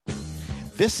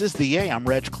This is The Yay. I'm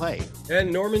Reg Clay.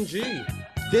 And Norman G.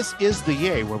 This is The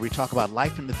Yay, where we talk about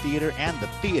life in the theater and the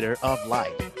theater of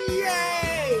life.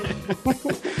 Yay!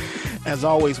 As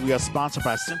always, we are sponsored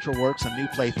by Central Works, a new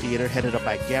play theater headed up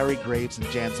by Gary Graves and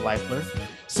Jan Leifler.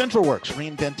 Central Works,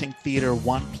 reinventing theater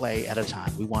one play at a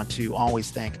time. We want to always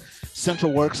thank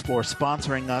Central Works for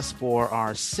sponsoring us for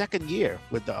our second year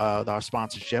with our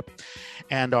sponsorship,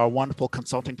 and our wonderful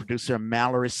consulting producer,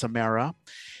 Mallory Samara.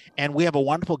 And we have a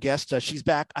wonderful guest. She's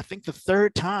back, I think, the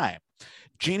third time.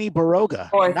 Jeannie Barroga.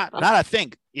 Not I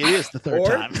think. It is the third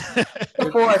time.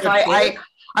 The fourth.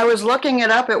 I was looking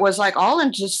it up. It was like all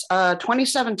in just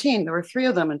 2017. There were three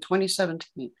of them in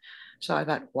 2017. So I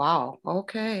thought, wow,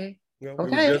 okay. Well,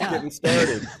 we were just getting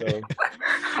started. So.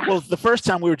 Well, the first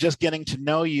time we were just getting to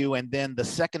know you. And then the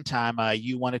second time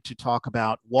you wanted to talk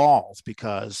about Walls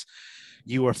because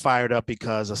you were fired up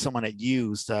because someone had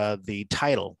used the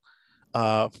title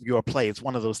of your play. It's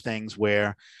one of those things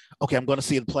where, okay, I'm going to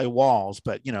see the play Walls,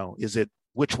 but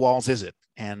which walls is it?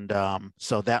 And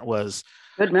so that was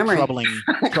good memory.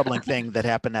 troubling thing that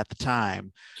happened at the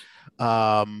time.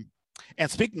 And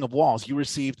speaking of Walls, you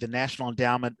received the National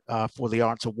Endowment for the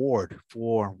Arts Award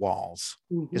for Walls.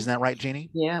 Mm-hmm. Isn't that right, Jeannie?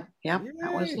 Yeah, that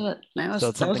was it. That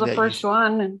was the first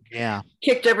one. And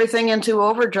kicked everything into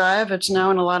overdrive. It's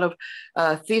now in a lot of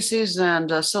theses and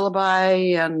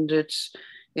syllabi, and it's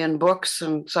in books,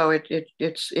 and so it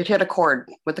hit a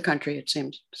chord with the country, it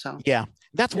seems. So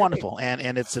that's wonderful,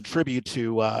 and it's a tribute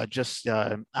to I'm just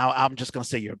going to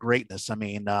say your greatness. I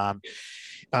mean,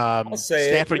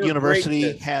 Stanford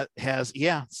University has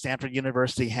Stanford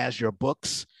University has your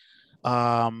books.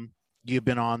 You've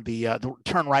been on the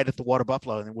Turn Right at the Water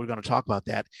Buffalo, and we're going to talk about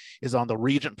that, is on the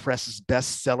Regent Press's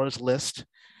bestsellers list.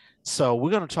 So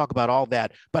we're going to talk about all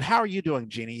that. But how are you doing,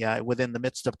 Jeannie, within the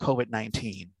midst of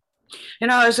COVID-19?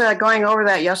 I was going over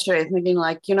that yesterday, thinking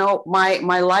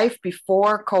my life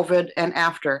before COVID and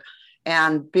after,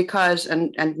 and because,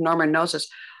 and Norman knows this,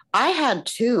 I had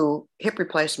 2 hip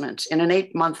replacements in an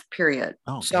 8-month period.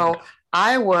 So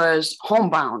I was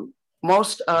homebound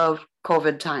most of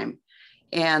COVID time,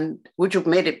 and which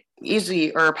made it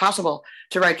easy or possible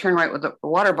to write Turn Right with the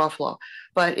Water Buffalo.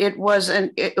 But it was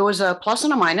a plus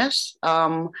and a minus.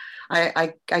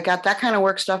 I got that kind of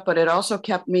work stuff, but it also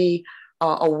kept me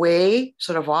away,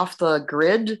 sort of off the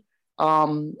grid,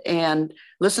 and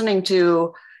listening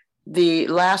to the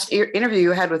last interview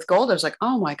you had with Gold, I was like,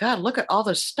 oh my God, look at all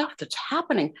this stuff that's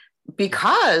happening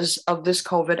because of this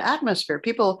COVID atmosphere.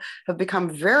 People have become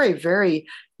very, very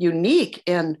unique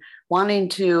in wanting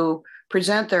to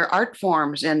present their art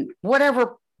forms in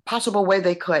whatever possible way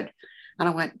they could. And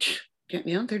I went,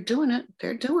 they're doing it.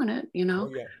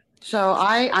 Oh, yeah. So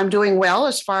I'm doing well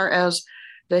as far as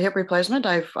the hip replacement.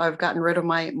 I've gotten rid of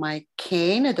my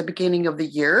cane at the beginning of the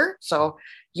year, so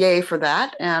yay for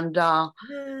that. And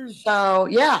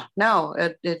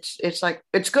it's like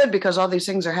it's good because all these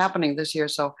things are happening this year.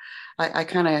 So I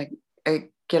kind of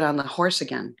get on the horse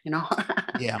again,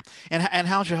 Yeah. And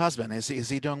how's your husband? Is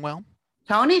he doing well?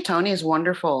 Tony is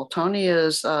wonderful. Tony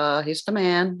is he's the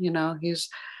man. He's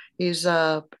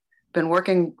been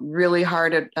working really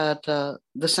hard at the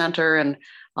center and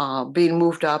being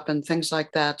moved up and things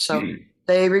like that. So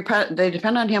they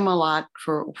depend on him a lot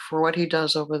for what he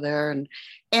does over there.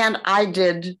 And I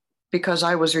did, because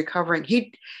I was recovering.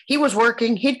 He was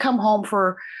working. He'd come home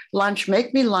for lunch,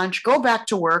 make me lunch, go back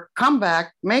to work, come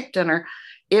back, make dinner.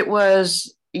 It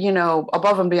was,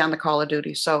 above and beyond the call of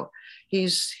duty. So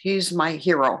he's my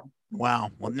hero.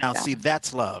 Wow. Well, now see,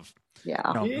 that's love.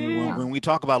 Yeah. When we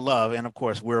talk about love, and of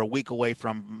course we're a week away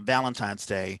from Valentine's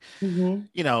Day,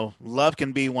 love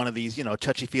can be one of these,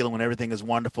 touchy feeling when everything is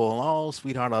wonderful. Oh,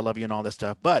 sweetheart, I love you and all this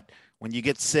stuff. But when you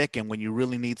get sick and when you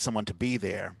really need someone to be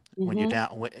there, when you're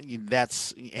down,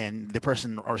 and the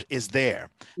person is there,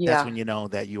 that's when you know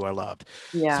that you are loved.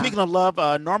 Yeah. Speaking of love,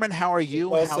 Norman, how are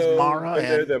you? Also, how's Mara?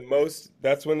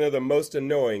 That's when they're the most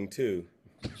annoying too.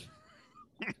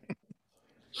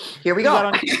 Here we go.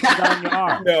 On your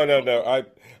arm. No.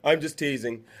 I'm just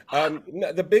teasing.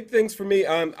 The big things for me,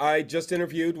 I just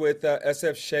interviewed with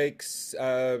SF Shakes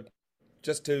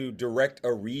just to direct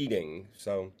a reading.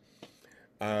 So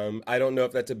I don't know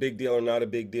if that's a big deal or not a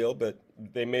big deal, but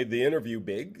they made the interview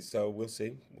big. So we'll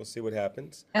see. We'll see what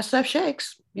happens. SF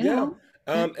Shakes, you know.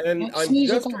 And I'm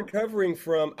just recovering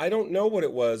from, I don't know what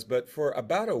it was, but for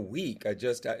about a week,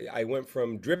 I went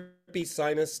from drippy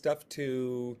sinus stuff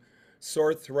to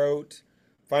sore throat.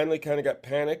 Finally kind of got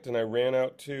panicked, and I ran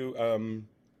out to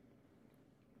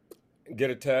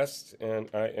get a test, and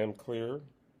I am clear.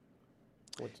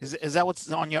 Is that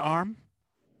what's on your arm?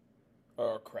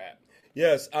 Oh, crap.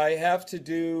 Yes, I have to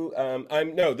do,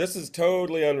 no, this is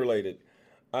totally unrelated.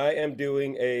 I am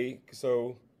doing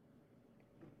so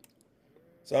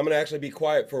I'm going to actually be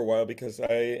quiet for a while because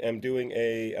I am doing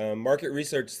a market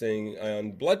research thing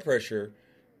on blood pressure.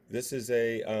 This is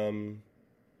a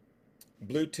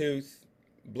Bluetooth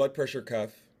blood pressure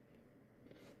cuff.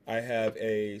 I have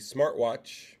a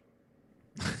smartwatch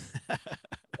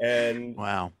and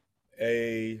Wow.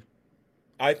 a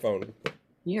iPhone.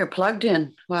 You're plugged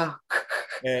in. Wow.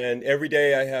 And every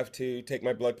day I have to take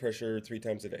my blood pressure 3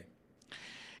 times a day.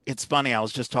 It's funny. I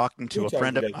was just talking Two to a times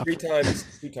friend a of day.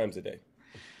 2 times a day.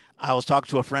 I was talking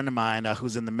to a friend of mine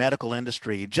who's in the medical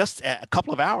industry just a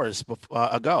couple of hours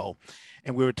ago,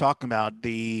 and we were talking about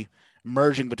the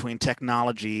merging between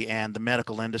technology and the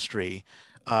medical industry,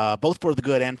 both for the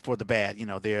good and for the bad. You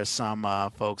know, there are some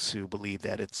folks who believe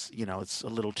that it's a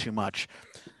little too much,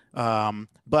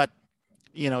 but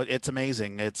it's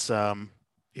amazing. It's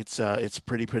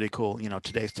pretty cool.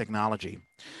 Today's technology.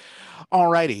 All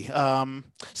righty.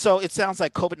 So it sounds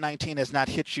like COVID-19 has not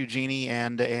hit you, Jeannie,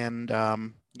 and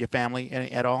your family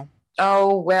at all.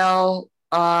 Oh, well,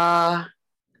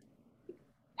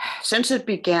 since it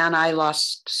began, I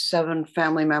lost 7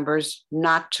 family members,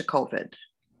 not to COVID,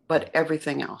 but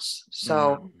everything else.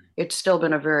 So it's still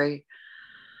been a very,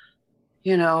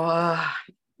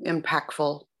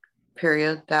 impactful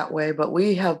period that way. But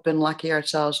we have been lucky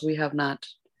ourselves. We have not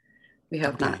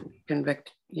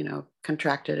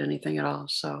contracted anything at all.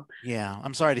 So Yeah,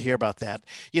 I'm sorry to hear about that.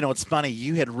 It's funny.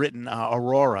 You had written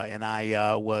Aurora, and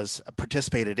I was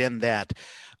participated in that.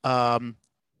 Um,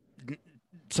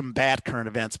 some bad current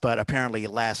events, but apparently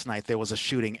last night there was a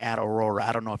shooting at Aurora.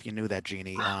 I don't know if you knew that,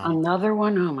 Jeannie. Another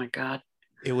one. Oh my God.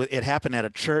 It happened at a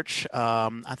church.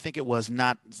 I think it was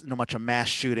not so much a mass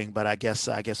shooting, but I guess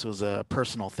it was a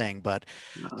personal thing. But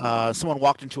someone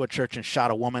walked into a church and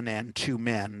shot a woman and 2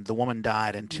 men. The woman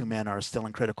died, and 2 men are still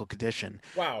in critical condition.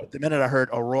 Wow. But the minute I heard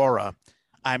Aurora,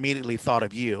 I immediately thought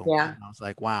of you. Yeah. I was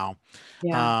like, wow.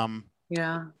 Yeah.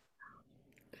 Yeah.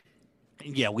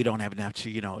 Yeah, we don't have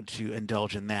to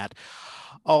indulge in that.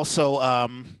 Also,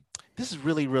 this is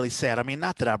really, really sad. I mean,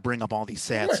 not that I bring up all these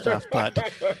sad stuff,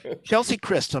 but Chelsea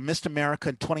Christ, Miss America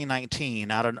in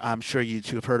 2019. I'm sure you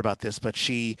two have heard about this, but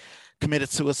she committed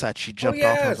suicide. She jumped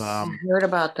off of I heard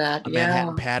about that. a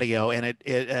Manhattan patio, and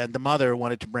the mother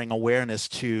wanted to bring awareness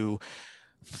to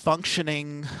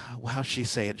functioning. How she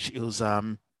say it?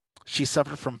 She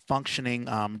suffered from functioning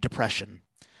depression,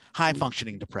 high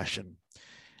functioning depression.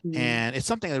 And it's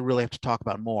something I really have to talk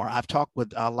about more. I've talked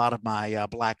with a lot of my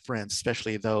Black friends,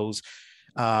 especially those.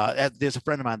 There's a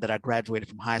friend of mine that I graduated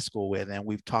from high school with, and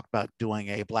we've talked about doing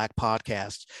a Black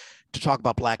podcast to talk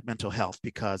about Black mental health,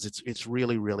 because it's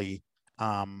really, really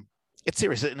it's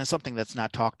serious, and it's something that's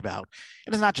not talked about.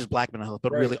 And it's not just Black mental health,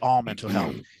 but really all mental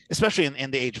health, especially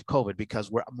in the age of COVID, because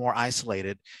we're more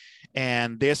isolated.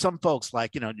 And there's some folks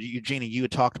like, Eugenie, you had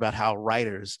talked about how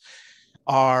writers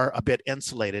are a bit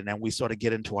insulated and we sort of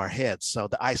get into our heads. So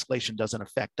the isolation doesn't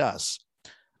affect us.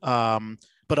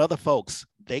 But other folks,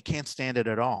 they can't stand it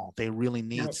at all. They really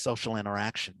need social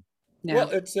interaction. Yeah.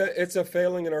 Well, it's a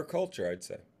failing in our culture, I'd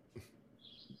say.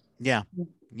 Yeah,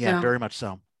 very much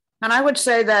so. And I would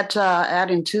say that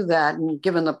adding to that, and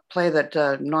given the play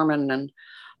that Norman and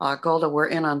Golda were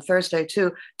in on Thursday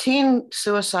too, teen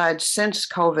suicide since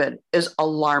COVID is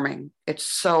alarming. It's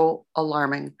so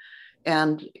alarming.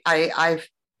 And I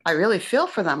really feel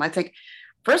for them. I think,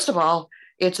 first of all,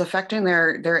 it's affecting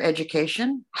their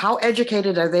education. How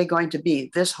educated are they going to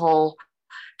be, this whole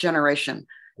generation?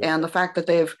 Yeah. And the fact that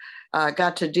they've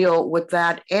got to deal with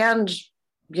that, and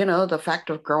the fact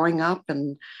of growing up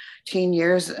and teen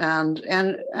years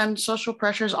and social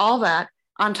pressures, all that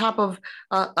on top of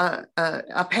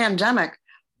a pandemic.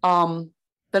 The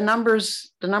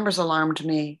numbers alarmed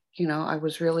me. I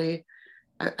was really.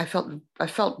 I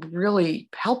felt really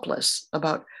helpless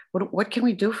about what can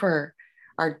we do for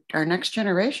our next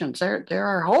generations. They're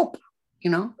our hope,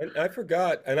 And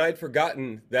I'd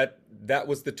forgotten that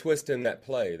was the twist in that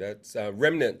play. That's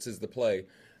Remnants is the play.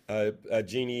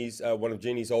 Jeannie's one of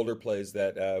Jeannie's older plays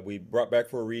that we brought back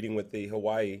for a reading with the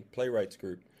Hawaii Playwrights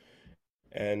Group,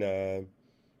 and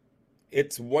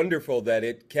it's wonderful that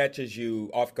it catches you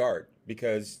off guard,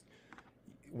 because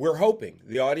we're hoping.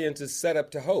 The audience is set up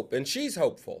to hope, and she's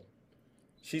hopeful.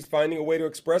 She's finding a way to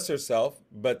express herself,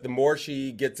 but the more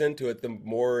she gets into it, the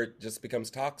more it just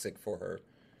becomes toxic for her.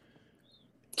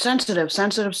 Sensitive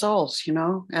souls,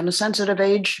 and a sensitive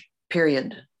age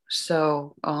period.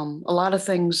 So a lot of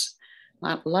things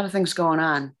going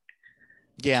on.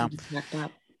 Yeah.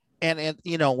 And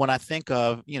when I think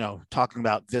of, talking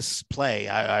about this play,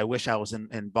 I wish I was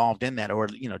involved in that, or,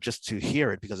 just to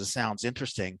hear it, because it sounds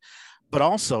interesting. But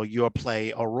also your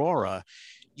play Aurora,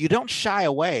 you don't shy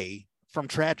away from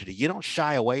tragedy. You don't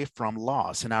shy away from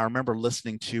loss. And I remember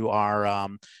listening to our, I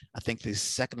think the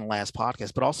second to last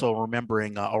podcast, but also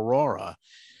remembering Aurora.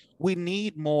 We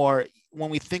need more. When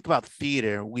we think about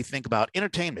theater, we think about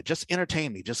entertainment. Just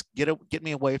entertain me. Just get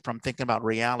me away from thinking about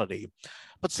reality.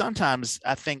 But sometimes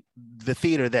I think the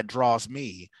theater that draws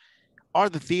me are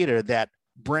the theater that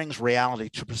brings reality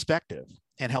to perspective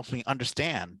and helps me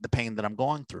understand the pain that I'm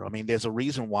going through. I mean, there's a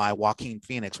reason why Joaquin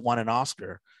Phoenix won an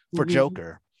Oscar for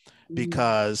Joker,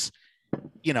 because,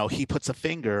 he puts a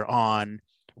finger on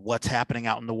what's happening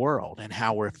out in the world and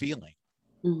how we're feeling.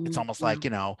 It's almost like,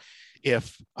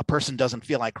 if a person doesn't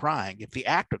feel like crying, if the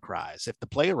actor cries, if the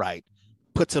playwright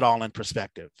puts it all in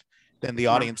perspective, then the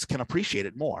audience can appreciate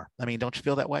it more. I mean, don't you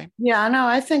feel that way? Yeah, no,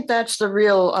 I think that's the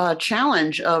real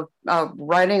challenge of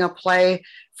writing a play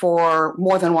for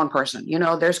more than one person.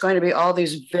 There's going to be all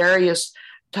these various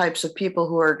types of people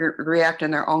who are react in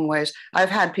their own ways. I've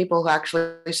had people who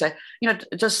actually say,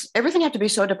 does everything have to be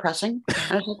so depressing?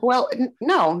 And I was like, well,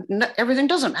 no, everything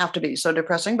doesn't have to be so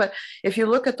depressing. But if you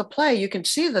look at the play, you can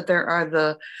see that there are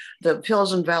the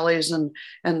hills and valleys and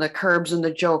the curbs and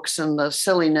the jokes and the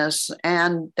silliness.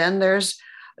 And then there's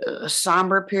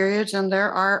somber periods, and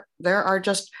there are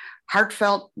just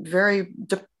heartfelt, very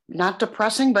not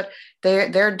depressing, but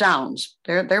they're downs.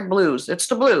 They're blues. It's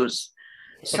the blues.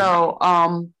 So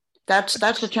that's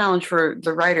the challenge for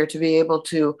the writer, to be able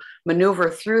to maneuver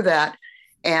through that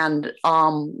and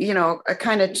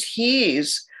kind of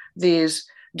tease these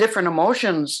different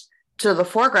emotions to the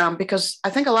foreground, because I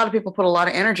think a lot of people put a lot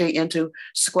of energy into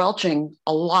squelching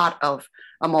a lot of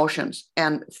emotions,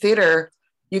 and theater,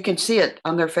 you can see it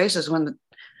on their faces when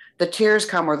the tears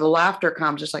come or the laughter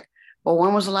comes. It's like, well,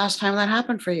 when was the last time that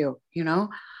happened for you?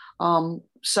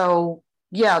 So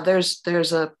yeah, there's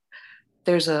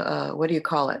a what do you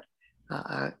call it?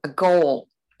 A goal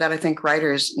that I think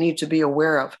writers need to be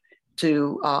aware of,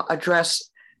 to address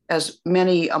as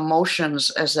many emotions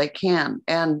as they can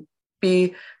and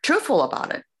be truthful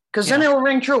about it, because then it will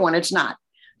ring true when it's not.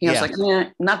 It's like,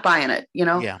 not buying it.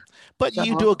 Yeah, but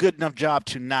you do a good enough job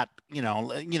to not,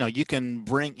 you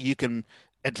can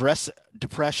address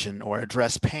depression or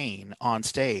address pain on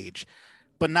stage,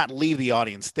 but not leave the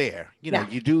audience there.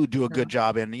 You do a good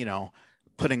job in,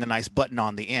 putting a nice button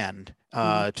on the end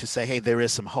to say, hey, there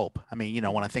is some hope. I mean,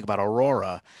 when I think about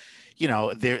Aurora,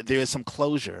 there is some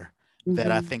closure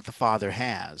that I think the father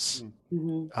has.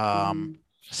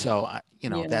 So,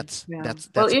 that's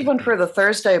well, even for the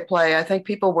Thursday play, I think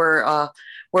people were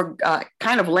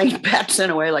kind of laying bets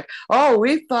in a way, like, oh,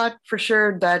 we thought for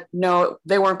sure that no,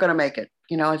 they weren't going to make it.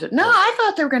 I said, no, I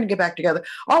thought they were going to get back together.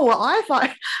 Oh, well, I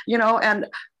thought, and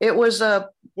it was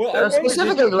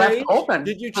specifically left open.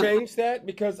 Did you change that?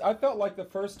 Because I felt like the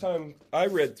first time I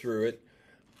read through it,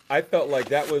 I felt like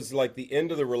that was like the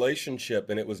end of the relationship,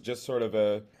 and it was just sort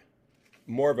of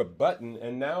more of a button.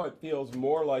 And now it feels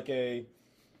more like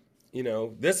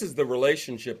this is the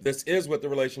relationship. This is what the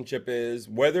relationship is.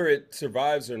 Whether it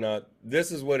survives or not, this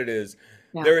is what it is.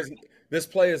 Yeah. This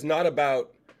play is not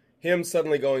about him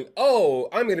suddenly going, oh,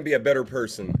 I'm going to be a better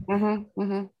person.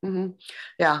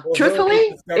 Yeah. Well,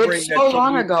 truthfully, it's so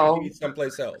long ago.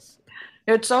 Someplace else.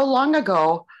 It's so long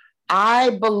ago. I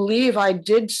believe I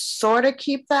did sort of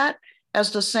keep that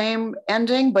as the same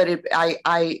ending, but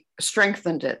I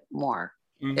strengthened it more.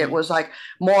 It was like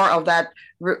more of that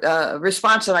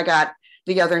response that I got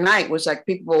the other night was like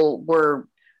people were,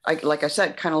 like I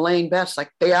said, kind of laying bets,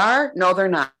 like they are, no, they're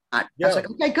not. Yeah. I was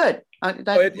like, okay, good.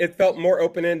 It felt more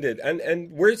open-ended,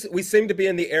 and we seem to be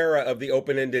in the era of the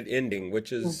open-ended ending,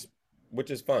 which is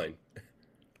fine.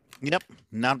 Yep,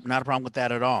 not a problem with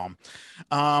that at all.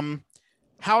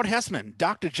 Howard Hessman,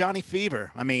 Dr. Johnny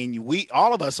Fever. I mean,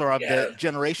 all of us are of the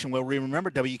generation where we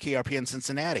remember WKRP in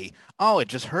Cincinnati. Oh, it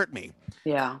just hurt me.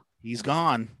 Yeah, he's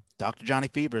gone. Dr. Johnny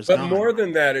Fever is gone. But more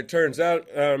than that, it turns out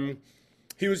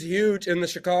he was huge in the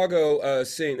Chicago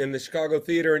scene, in the Chicago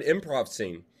theater and improv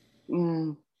scene.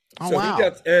 Oh, so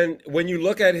wow. And when you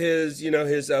look at his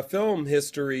film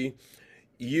history,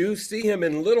 you see him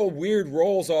in little weird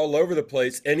roles all over the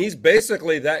place, and he's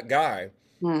basically that guy.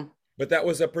 But that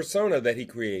was a persona that he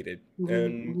created.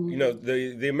 And,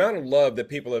 the amount of love that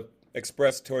people have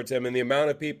expressed towards him and the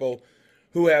amount of people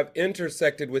who have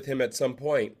intersected with him at some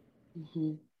point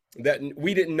that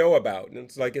we didn't know about. And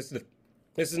it's like, this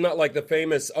is not like the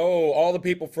famous, all the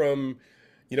people from,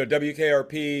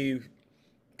 WKRP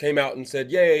came out and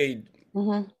said, yay.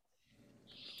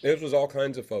 It was all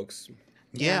kinds of folks.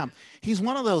 Yeah. He's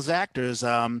one of those actors.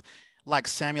 like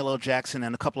Samuel L. Jackson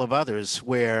and a couple of others,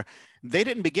 where they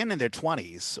didn't begin in their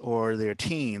 20s or their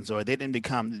teens, or they didn't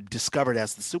become discovered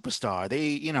as the superstar.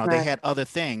 They Right. had other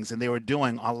things, and they were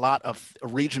doing a lot of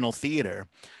regional theater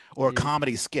or Mm-hmm.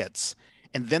 comedy skits.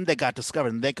 And then they got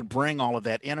discovered, and they could bring all of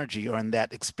that energy or in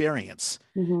that experience.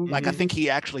 Mm-hmm. Like I Mm-hmm. think he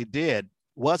actually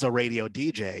was a radio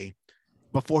DJ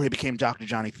before he became Dr.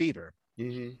 Johnny Fever,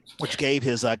 Mm-hmm. which gave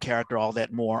his character all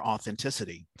that more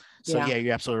authenticity. So Yeah. yeah,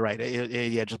 you're absolutely right.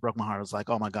 It just broke my heart. It was like,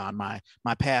 oh my God, my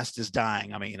past is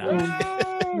dying. I mean, Ah!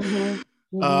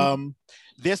 Mm-hmm. Mm-hmm. um,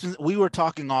 we were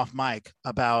talking off mic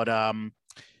about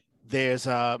there's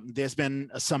been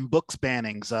some books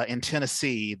bannings in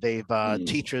Tennessee. They've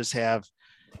teachers have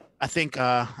I think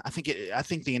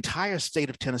the entire state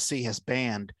of Tennessee has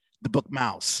banned the book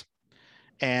Mouse.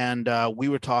 And we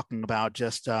were talking about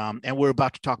and we're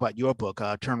about to talk about your book,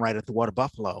 Turn Right at the Water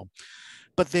Buffalo.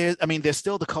 But there's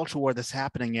still the culture war that's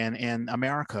happening in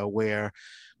America, where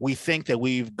we think that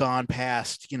we've gone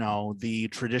past, the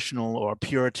traditional or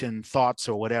Puritan thoughts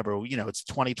or whatever. It's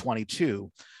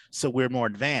 2022, so we're more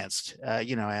advanced,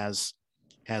 as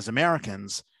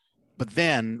Americans. But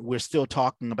then we're still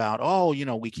talking about, oh,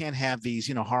 we can't have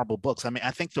these, horrible books. I mean,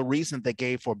 I think the reason they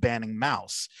gave for banning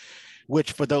Mouse,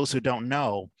 which for those who don't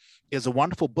know, is a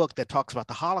wonderful book that talks about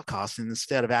the Holocaust, and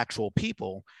instead of actual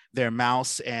people, they're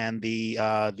mouse, and the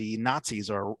Nazis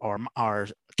are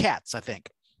cats, I think.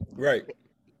 Right.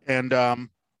 And Norman,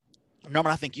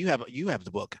 I think you have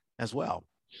the book as well.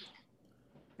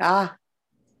 Ah,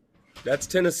 That's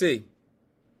Tennessee.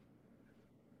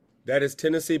 That is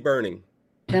Tennessee burning.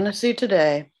 Tennessee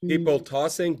today. People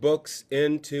tossing books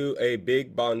into a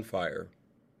big bonfire.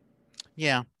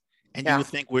 Yeah. And Yeah. you would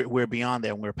think we're beyond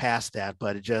that and we're past that,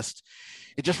 but it just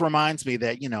reminds me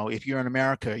that, if you're in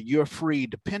America, you're free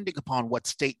depending upon what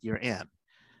state you're in.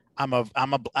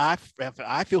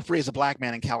 I feel free as a black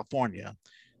man in California,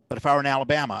 but if I were in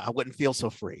Alabama, I wouldn't feel so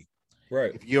free.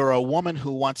 Right. If you're a woman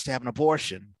who wants to have an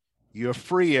abortion, you're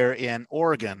freer in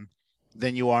Oregon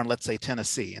than you are in, let's say,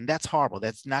 Tennessee. And that's horrible.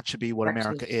 That's not should be what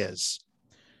America is.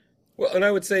 Well, and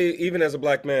I would say, even as a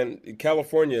black man,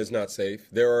 California is not safe.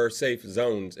 There are safe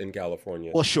zones in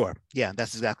California. Well, sure. Yeah,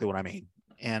 that's exactly what I mean.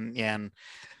 And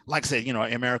like I said,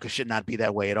 America should not be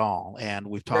that way at all. And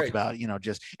we've talked about,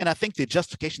 and I think the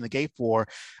justification they gave for,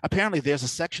 apparently there's a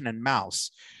section in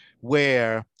Mouse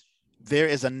where there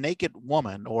is a naked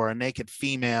woman or a naked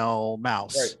female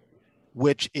mouse,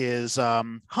 which is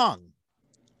hung.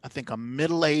 I think a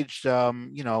middle-aged,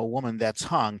 woman that's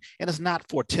hung, and it's not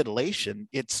for titillation.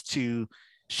 It's to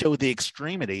show the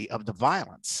extremity of the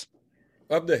violence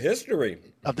of the history.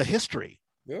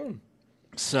 Yeah.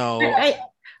 So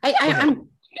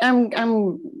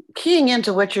I'm keying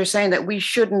into what you're saying, that we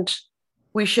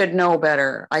should know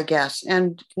better, I guess.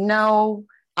 And no,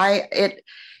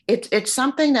 it's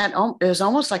something that is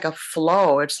almost like a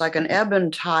flow. It's like an ebb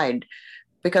and tide.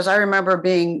 Because I remember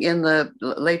being in the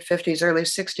late 50s, early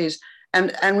 60s,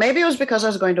 and maybe it was because I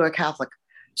was going to a Catholic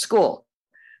school,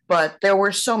 but there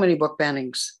were so many book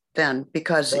bannings then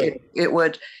because it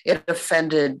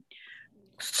offended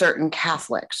certain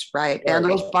Catholics, right? And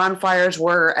those bonfires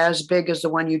were as big as the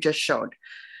one you just showed.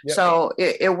 Yep. So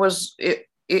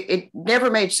it never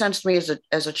made sense to me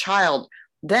as a child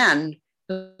then.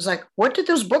 It was like, what did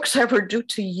those books ever do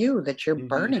to you that you're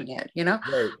burning it,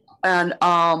 Right.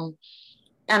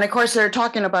 And of course, they're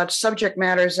talking about subject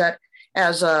matters that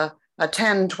as a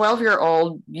 10,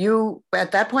 12-year-old,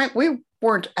 at that point, we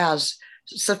weren't as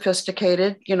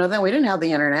sophisticated, then we didn't have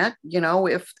the internet.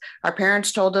 If our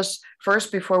parents told us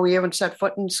first before we even set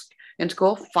foot in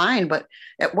school, fine. But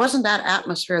it wasn't that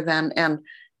atmosphere then. And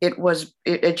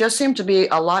it just seemed to be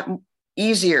a lot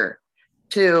easier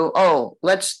to,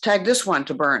 let's tag this one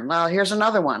to burn. Well, here's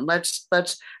another one. Let's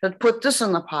put this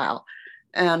in the pile.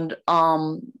 And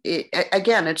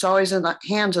again, it's always in the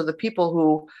hands of the people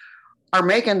who are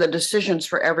making the decisions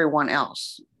for everyone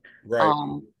else.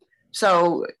 Right.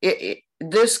 So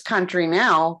this country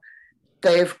now,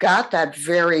 they've got that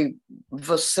very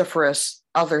vociferous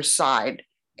other side,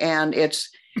 and it's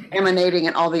emanating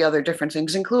in all the other different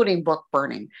things, including book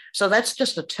burning. So that's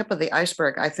just the tip of the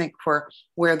iceberg, I think, for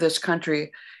where this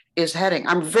country is heading.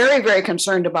 I'm very, very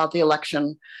concerned about the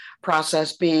election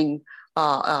process being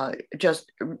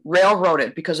just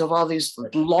railroaded because of all these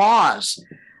laws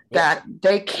that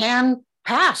they can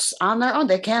pass on their own.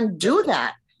 They can do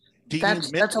that.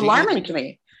 That's alarming to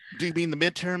me. Do you mean the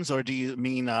midterms, or do you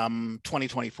mean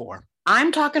 2024?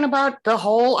 I'm talking about the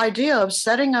whole idea of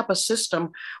setting up a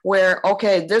system where,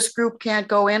 okay, this group can't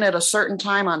go in at a certain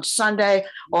time on Sunday,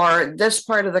 or this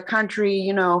part of the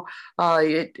country,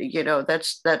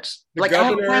 that's The like I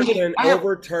have governor friends. can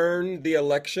overturn the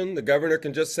election. The governor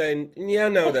can just say, yeah,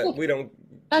 no, that we don't.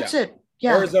 Yeah. That's it.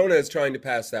 Yeah, Arizona is trying to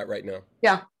pass that right now.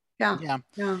 yeah, yeah, Yeah.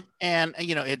 yeah. And,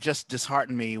 it just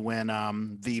disheartened me when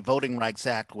the Voting Rights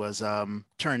Act was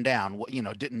turned down,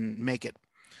 didn't make it.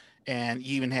 And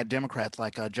you even had Democrats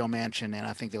like Joe Manchin, and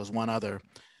I think there was one other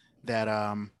that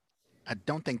I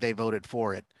don't think they voted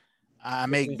for it. I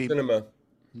may be, Cinema.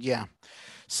 yeah.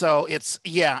 So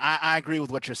I agree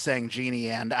with what you're saying, Jeannie,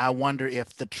 and I wonder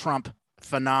if the Trump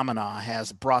phenomena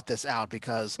has brought this out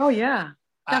because Oh yeah,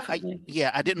 definitely.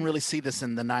 I didn't really see this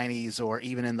in the 90s or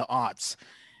even in the aughts.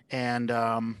 And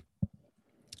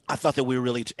I thought that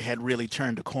we had really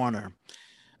turned a corner.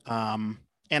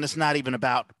 And it's not even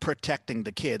about protecting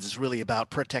the kids. It's really about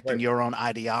protecting Right. your own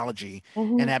ideology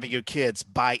and Mm-hmm, having your kids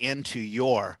buy into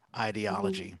your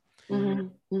ideology. mm-hmm,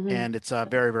 mm-hmm. And it's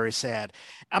very, very sad.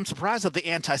 I'm surprised at the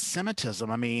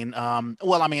anti-Semitism. I mean,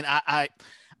 I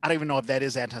don't even know if that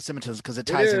is anti-Semitism because it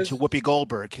It ties into is. Whoopi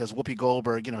Goldberg. Because Whoopi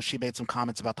Goldberg, she made some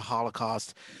comments about the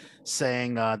Holocaust,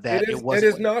 saying that it It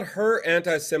wasn't. is not her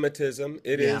anti-Semitism.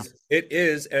 Yeah, It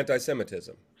is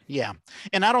anti-Semitism. yeah,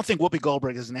 and I don't think Whoopi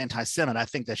Goldberg is an anti-Semite. I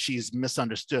think that she's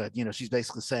misunderstood. She's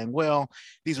basically saying, well,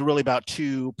 these are really about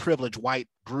two privileged white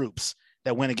groups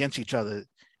that went against each other,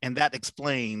 and that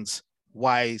explains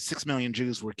why 6 million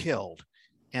Jews were killed.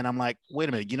 And I'm like, wait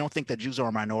a minute, you don't think that Jews are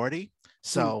a minority?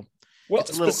 So Well,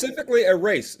 it's a little, specifically a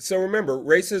race. So remember,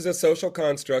 race is a social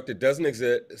construct. It doesn't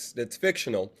exist. It's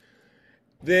fictional.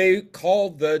 They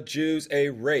called the Jews a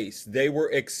race. They were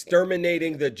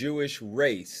exterminating the Jewish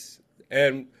race.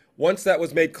 And once that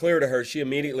was made clear to her, she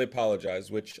immediately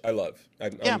apologized, which I love.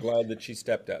 I'm yeah. glad that she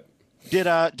stepped up.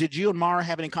 Did you and Mara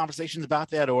have any conversations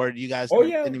about that, or you guys Oh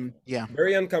yeah, didn't even? Yeah,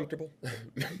 very uncomfortable.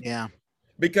 yeah,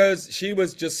 Because she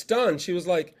was just stunned. She was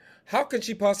like, how could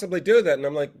she possibly do that? And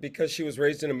I'm like, because she was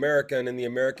raised in America and in the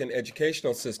American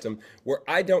educational system, where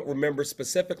I don't remember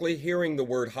specifically hearing the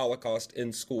word Holocaust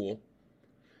in school,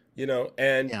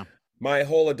 and yeah. my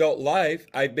whole adult life,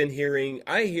 I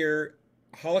hear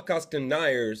Holocaust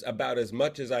deniers about as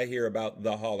much as I hear about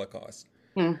the Holocaust.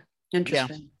 Hmm. Yeah,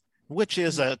 Interesting. which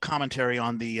is a commentary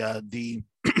on the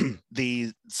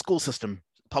the school system,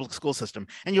 public school system.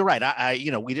 And you're right.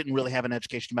 We didn't really have an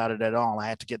education about it at all. I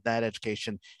had to get that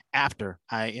education after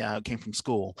I came from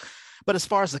school. But as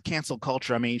far as the cancel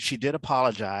culture, I mean, she did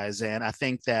apologize, and I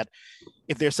think that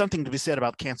if there's something to be said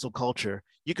about cancel culture,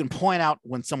 you can point out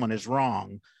when someone is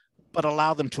wrong, but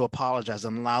allow them to apologize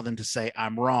and allow them to say,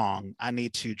 "I'm wrong. I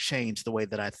need to change the way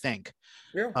that I think."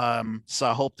 Yeah. So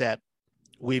I hope that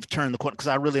we've turned the corner because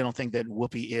I really don't think that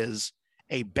Whoopi is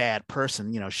a bad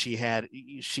person. She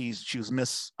was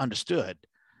misunderstood.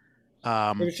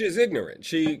 I mean, she's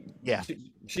ignorant. Yeah,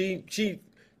 She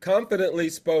confidently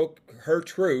spoke her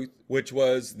truth, which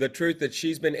was the truth that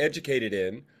she's been educated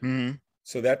in. hmm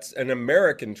So that's an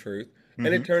American truth. And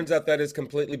hmm it turns out that is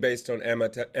completely based on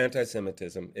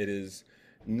anti-Semitism. It is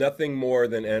nothing more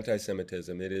than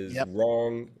anti-Semitism. It is yep,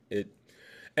 wrong.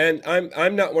 And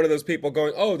I'm not one of those people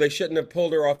going, "Oh, they shouldn't have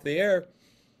pulled her off the air."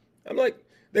 I'm like,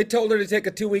 they told her to take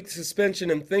a 2-week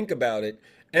suspension and think about it.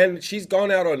 And she's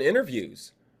gone out on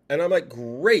interviews. And I'm like,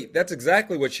 great, that's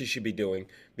exactly what she should be doing.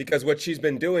 Because what she's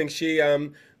been doing,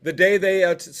 the day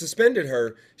they suspended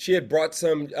her, she had brought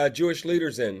some Jewish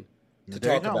leaders in to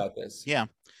there you talk go. about this. Yeah,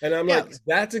 And I'm yeah, like,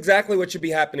 that's exactly what should be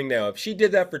happening now. If she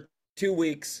did that for 2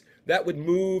 weeks, that would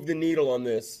move the needle on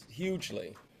this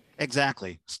hugely.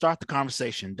 exactly. Start the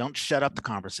conversation. Don't shut up the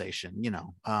conversation.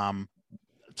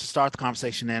 To start the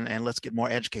conversation and let's get more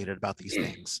educated about these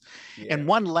things. Yeah. And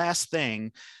one last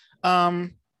thing,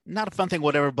 not a fun thing,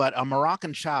 whatever, but a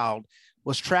Moroccan child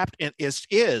was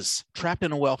is trapped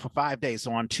in a well for 5 days.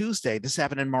 So on Tuesday, this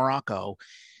happened in Morocco.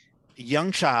 A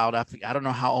young child, I don't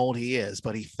know how old he is,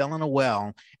 but he fell in a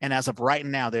well. And as of right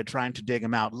now, they're trying to dig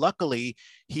him out. Luckily,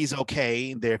 he's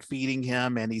okay. They're feeding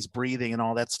him and he's breathing and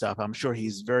all that stuff. I'm sure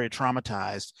he's very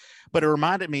traumatized. But it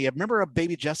reminded me of, remember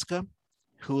baby Jessica,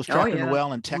 who was Oh trapped in a yeah. well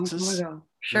in Long time Texas? ago.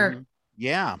 Sure. Mhm.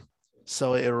 Yeah.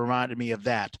 So it reminded me of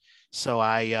that. So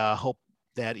I hope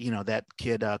that that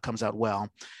kid comes out well.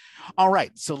 All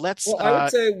right. So let's. Well, I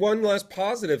would say one last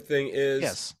positive thing is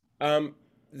Yes. um,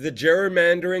 the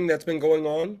gerrymandering that's been going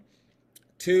on.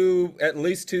 At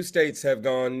least two states have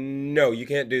gone, no, you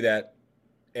can't do that.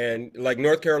 And like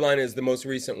North Carolina is the most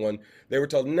recent one. They were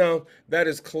told, no, that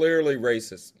is clearly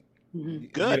racist.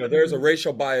 Mhm. Good. There's a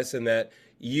racial bias in that.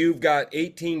 You've got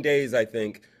 18 days, I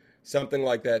think, something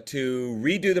like that, to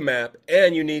redo the map,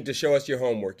 and you need to show us your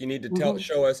homework. You need to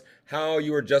show us how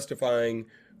you are justifying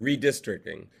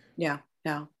redistricting. Yeah.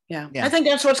 I think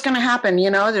that's what's going to happen.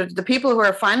 The people who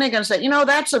are finally going to say,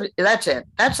 that's it.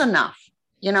 That's enough.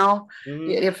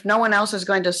 If no one else is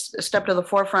going to step to the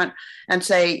forefront and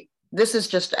say, this is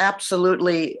just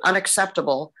absolutely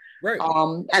unacceptable. Right.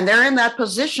 And they're in that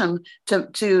position to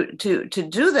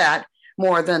do that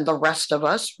more than the rest of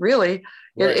us, really.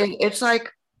 Right. It's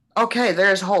like, okay,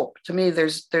 there's hope. To me,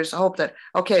 there's hope that,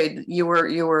 okay, you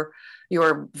were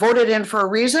voted in for a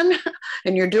reason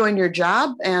and you're doing your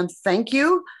job, and thank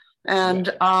you.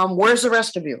 And where's the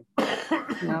rest of you?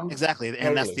 Exactly. And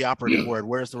totally. That's the operative word.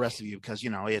 Where's the rest of you? Because,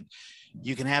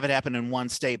 you can have it happen in one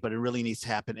state, but it really needs to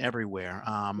happen everywhere.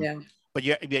 But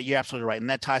you're absolutely right. And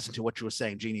that ties into what you were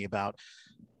saying, Jeannie, about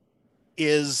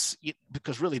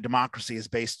because really democracy is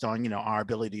based on, our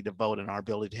ability to vote and our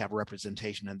ability to have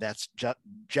representation. And that's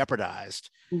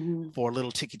jeopardized for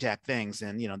little ticky-tack things.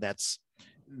 And,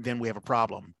 then we have a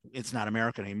problem. It's not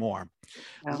America anymore.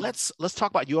 Yeah. Let's talk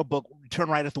about your book, Turn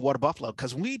Right at the Water Buffalo,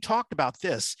 because we talked about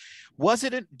this.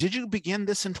 Did you begin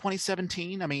this in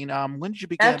 2017? I mean, when did you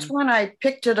begin? That's when I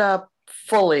picked it up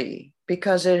fully,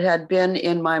 because it had been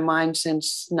in my mind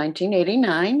since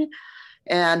 1989.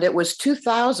 And it was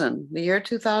the year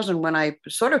 2000, when I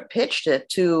sort of pitched it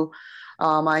to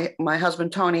my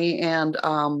husband, Tony, and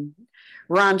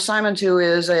Ron Simons, who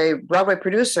is a Broadway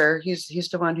producer. He's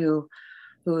the one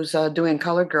who's doing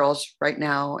Colored Girls right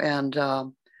now, and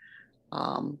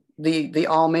the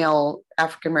all-male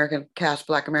African-American cast,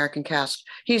 Black American cast.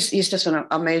 He's just an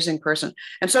amazing person.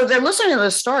 And so they're listening to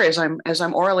this story as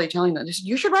I'm orally telling them. They said,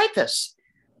 you should write this.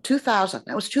 2000.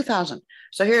 That was 2000.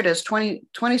 So here it is,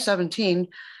 2017.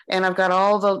 And I've got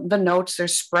all the notes. They're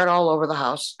spread all over the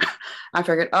house. I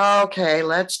figured, okay,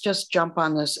 let's just jump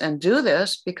on this and do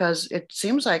this, because it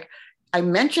seems like I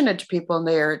mention it to people and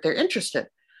they're interested.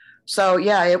 So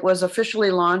yeah, it was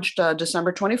officially launched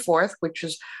December 24th, which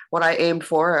is what I aimed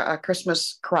for, a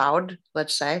Christmas crowd,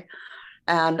 let's say.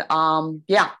 And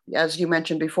as you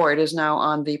mentioned before, it is now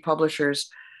on the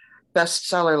publisher's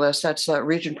bestseller list. That's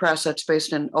Region Press. That's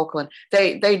based in Oakland.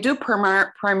 They do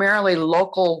primarily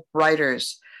local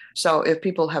writers. So if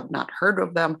people have not heard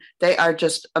of them, they are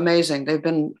just amazing. They've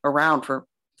been around for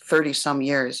 30 some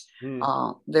years.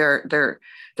 Their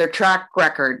track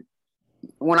record,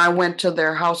 when I went to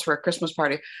their house for a Christmas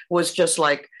party, was just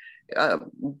like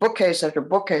bookcase after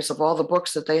bookcase of all the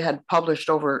books that they had published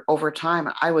over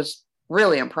time. I was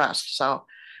really impressed. So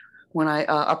when I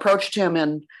approached him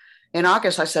in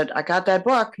August, I said, I got that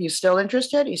book. You still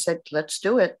interested? He said, let's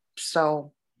do it.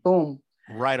 So boom.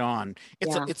 Right on.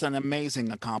 It's an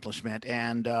amazing accomplishment.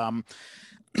 And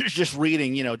just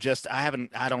reading,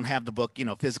 I don't have the book,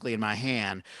 physically in my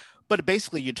hand. But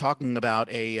basically, you're talking about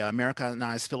a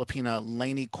Americanized Filipina,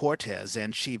 Lainey Cortez,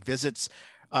 and she visits,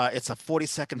 it's a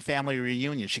 42nd family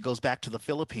reunion. She goes back to the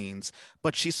Philippines,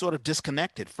 but she's sort of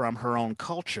disconnected from her own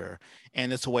culture.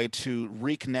 And it's a way to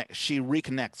reconnect. She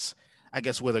reconnects, I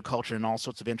guess, with her culture, and all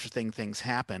sorts of interesting things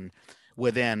happen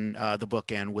within the book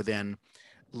and within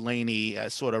Lainey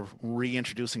sort of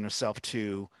reintroducing herself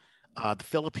to the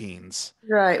Philippines.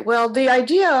 Right. Well, the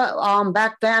idea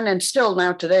back then and still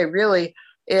now today really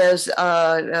is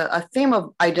a theme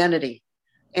of identity.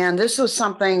 And this was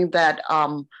something that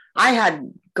I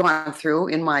had gone through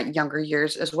in my younger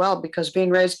years as well, because being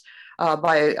raised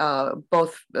by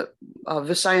both a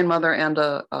Visayan mother and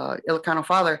a Ilocano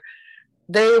father,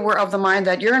 they were of the mind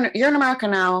that you're in America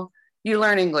now, you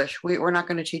learn English. We're not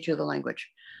going to teach you the language.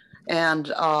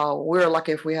 And we're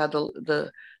lucky if we had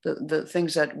the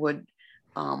things that would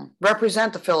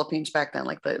represent the Philippines back then.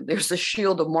 Like there's the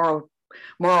shield of moral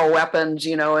weapons,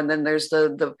 and then there's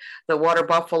the water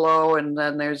buffalo, and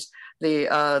then there's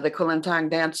the Kulintang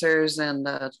dancers, and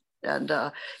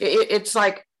it's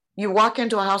like you walk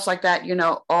into a house like that,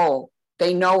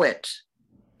 they know it,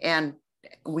 and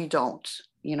we don't,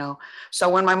 So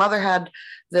when my mother had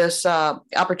this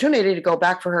opportunity to go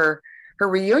back for her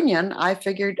reunion, I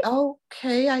figured,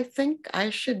 okay, I think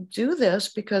I should do this,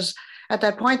 because at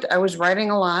that point I was writing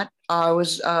a lot. I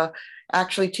was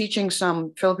actually teaching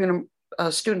some Filipino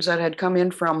students that had come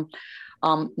in from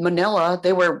Manila.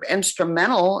 They were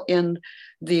instrumental in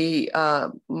the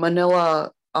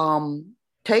Manila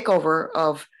takeover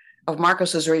of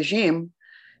Marcos's regime,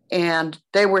 and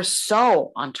they were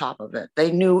so on top of it.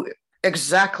 They knew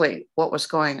exactly what was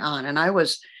going on, and I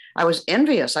was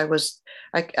envious. I was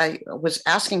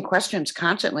asking questions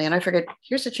constantly, and I figured,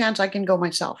 here's a chance I can go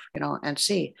myself, and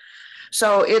see.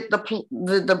 So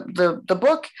the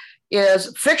book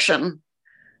is fiction,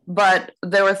 but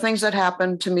there were things that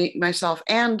happened to me, myself,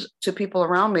 and to people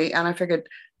around me. And I figured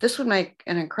this would make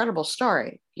an incredible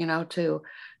story, to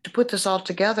put this all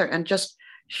together and just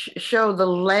show the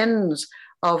lens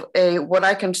of what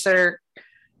I consider,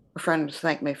 a friend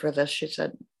thanked me for this. She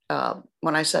said,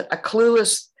 when I said a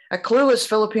clueless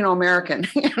Filipino American,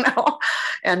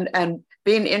 and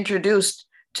being introduced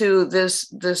to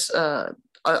this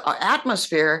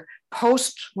atmosphere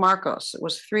post Marcos. It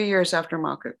was 3 years after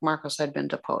Marcos had been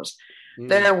deposed.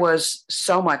 There was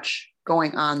so much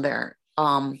going on there,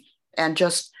 and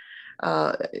just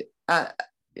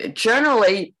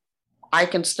generally, I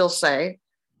can still say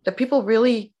that people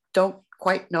really don't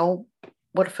quite know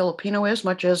what a Filipino is,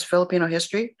 much as Filipino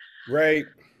history. Right.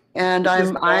 And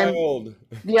I'm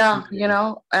yeah,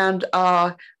 and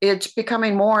it's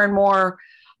becoming more and more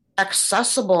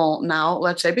accessible now,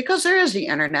 let's say, because there is the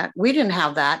internet. We didn't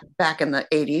have that back in the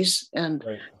 80s, and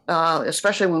right.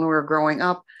 Especially when we were growing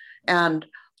up. And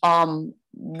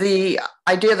the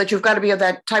idea that you've got to be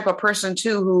that type of person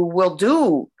too, who will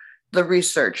do the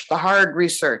research, the hard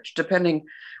research, depending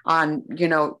on,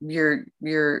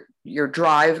 your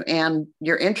drive and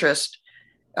your interest.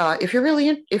 If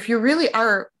you really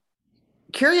are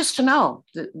curious to know,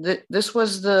 this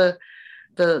was the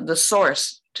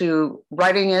source to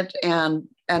writing it and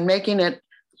making it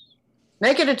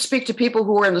speak to people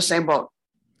who were in the same boat.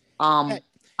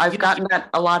 I've gotten that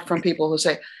a lot from people who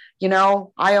say,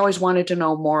 I always wanted to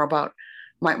know more about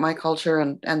my culture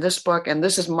and this book, and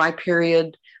this is my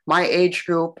period, my age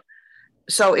group.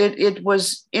 So it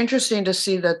was interesting to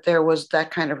see that there was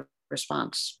that kind of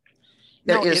response.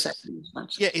 Yeah,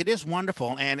 it is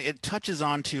wonderful. And it touches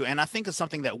on to, and I think it's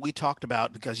something that we talked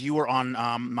about because you were on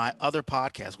my other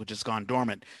podcast, which has gone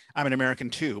dormant, I'm an American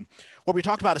Too, where we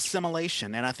talked about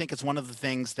assimilation. And I think it's one of the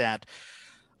things that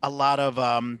a lot of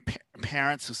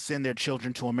parents who send their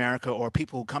children to America, or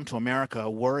people who come to America,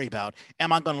 worry about,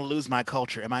 am I going to lose my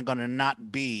culture? Am I going to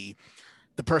not be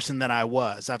the person that I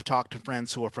was? I've talked to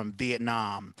friends who are from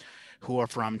Vietnam, who are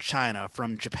from China,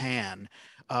 from Japan,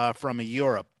 from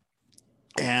Europe,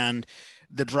 and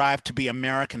the drive to be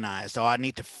Americanized. Oh, I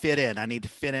need to fit in. I need to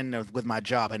fit in with my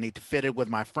job. I need to fit in with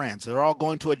my friends. They're all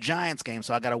going to a Giants game,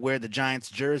 so I got to wear the Giants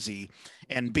jersey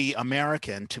and be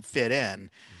American to fit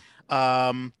in.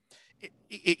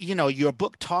 Your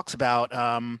book talks about,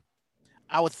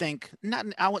 I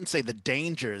wouldn't say the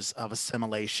dangers of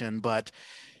assimilation, but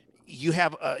you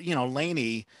have,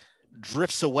 Lainey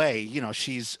drifts away.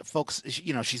 She's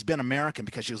been American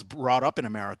because she was brought up in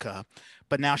America,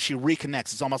 but now she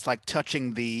reconnects. It's almost like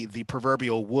touching the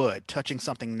proverbial wood, touching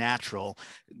something natural,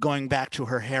 going back to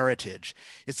her heritage.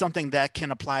 It's something that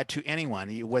can apply to anyone,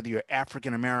 whether you're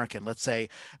African American, let's say,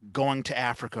 going to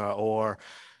Africa, or,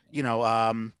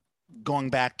 going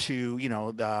back to,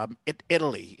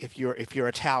 Italy, if you're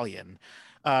Italian.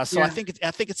 So I think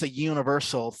it's a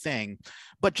universal thing.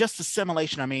 But just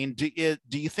assimilation, I mean, do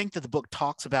you think that the book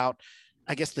talks about,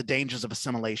 I guess, the dangers of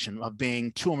assimilation, of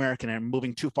being too American and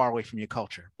moving too far away from your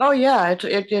culture? Oh yeah,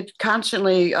 it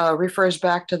constantly refers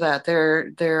back to that.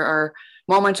 There are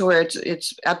moments where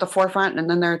it's at the forefront, and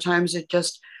then there are times it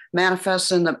just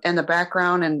manifests in the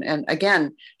background. And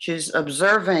again, she's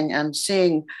observing and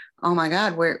seeing, oh my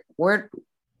God,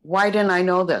 why didn't I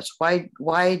know this? Why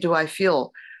do I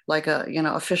feel like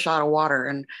a fish out of water?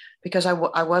 And because I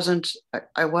wasn't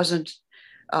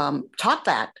taught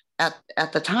that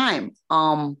at the time.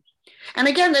 And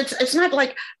again, it's not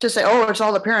like to say, oh, it's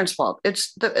all the parents' fault.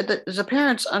 It's the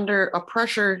parents under a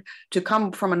pressure to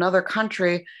come from another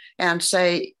country and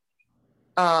say,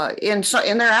 in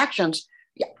their actions,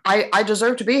 I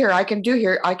deserve to be here. I can do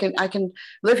here. I can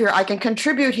live here. I can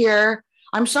contribute here.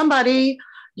 I'm somebody.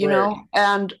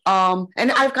 And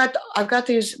I've got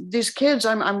these kids.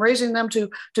 I'm raising them to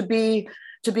be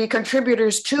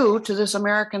contributors to this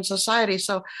American society.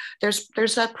 So there's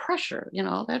that pressure.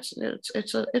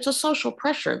 It's a social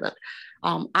pressure that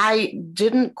I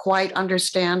didn't quite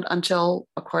understand until,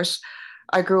 of course,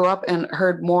 I grew up and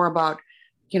heard more about,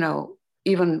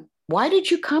 even why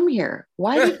did you come here?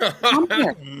 Why did you come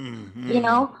here?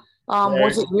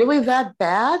 Was it really that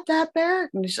bad there?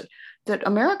 And he said that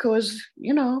America was,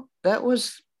 that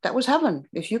was heaven.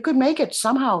 If you could make it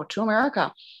somehow to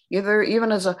America,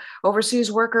 even as an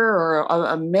overseas worker, or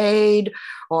a maid,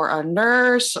 or a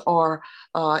nurse, or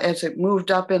as it moved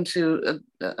up into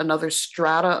another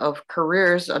strata of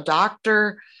careers, a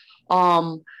doctor,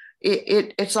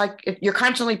 it's like you're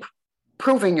constantly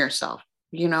proving yourself,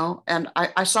 and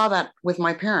I saw that with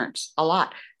my parents a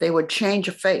lot. They would change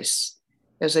a face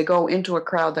as they go into a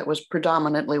crowd that was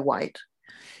predominantly white.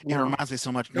 It reminds me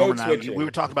so much, Code Norman and I, we were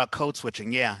switching. talking about code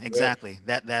switching. Yeah, Yeah. exactly.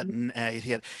 It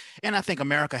hit. And I think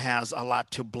America has a lot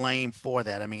to blame for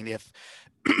that. I mean, if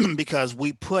because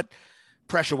we put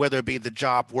pressure, whether it be the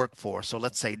job workforce, so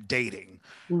let's say dating,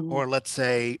 Mhm. or let's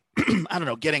say, I don't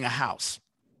know, getting a house.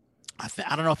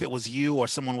 I don't know if it was you or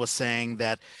someone was saying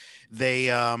that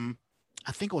they,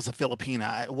 I think it was a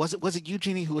Filipina. Was it you,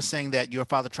 Jeannie, who was saying that your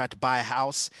father tried to buy a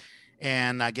house,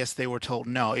 and I guess they were told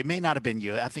no. It may not have been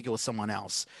you. I think it was someone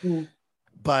else. Mhm.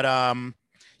 But I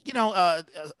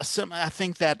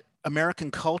think that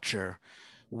American culture,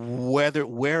 whether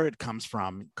where it comes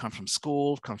from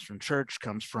school, comes from church,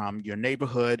 comes from your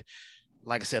neighborhood,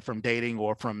 like I said, from dating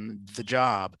or from the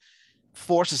job,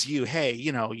 forces you, hey,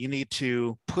 you need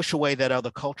to push away that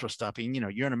other cultural stuff. And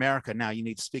you're in America now, you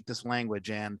need to speak this language.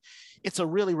 And it's a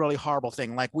really, really horrible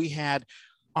thing. Like we had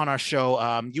on our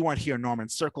show, you weren't here, Norman,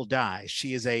 Circle Dai.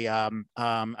 She is a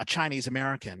Chinese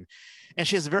American, and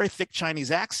she has a very thick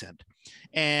Chinese accent.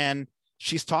 And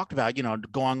she's talked about,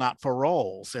 going out for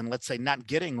roles and let's say not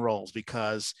getting roles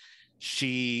because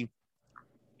she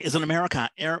isn't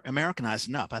Americanized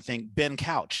enough. I think Ben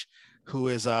Couch, who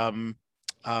is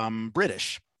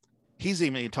British, he's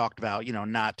even talked about,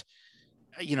 not,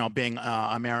 being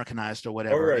Americanized or All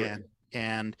whatever. right.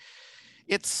 And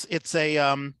it's a,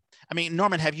 I mean,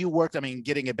 Norman, have you worked, I mean,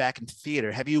 getting it back into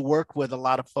theater, have you worked with a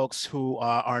lot of folks who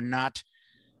are not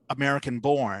American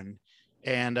born?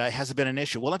 And has it been an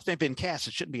issue? Well, if they've been cast,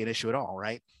 it shouldn't be an issue at all,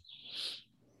 right?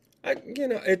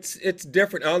 It's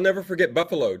different. I'll never forget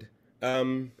Buffaloed.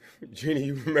 Um, Jeannie,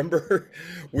 you remember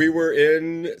we were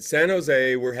in San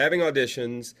Jose, we're having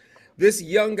auditions. This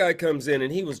young guy comes in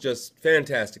and he was just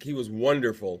fantastic. He was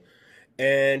wonderful.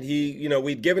 And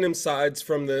we'd given him sides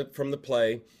from the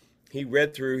play. He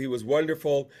read through, he was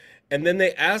wonderful. And then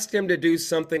they asked him to do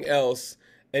something else,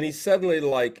 and he suddenly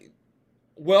like,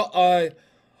 well,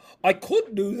 I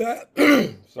could do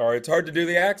that. Sorry, it's hard to do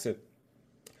the accent.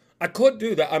 I could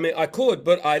do that. I mean, I could,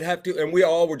 but I'd have to. And we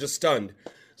all were just stunned.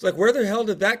 It's like, where the hell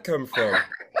did that come from?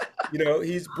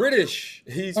 He's British.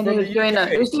 He's And he from was the doing he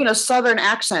UK. was doing a Southern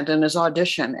accent in his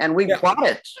audition, and we Yeah, bought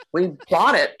it. We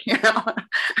bought it,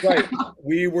 right.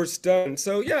 We were stunned.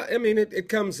 So yeah, I mean, it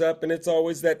comes up, and it's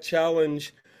always that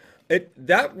challenge.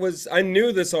 I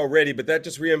knew this already, but that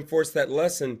just reinforced that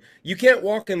lesson. You can't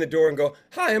walk in the door and go,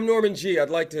 "Hi, I'm Norman G. I'd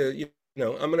like to,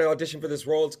 I'm going to audition for this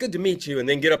role. It's good to meet you," and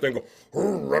then get up there and go,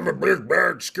 "Oh, I'm a big,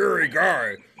 bad, scary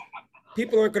guy."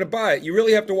 People aren't going to buy it. You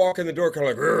really have to walk in the door kind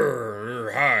of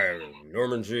like, "Hi,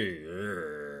 Norman G."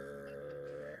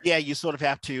 Yeah, you sort of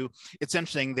have to. It's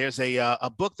interesting. There's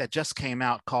a book that just came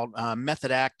out called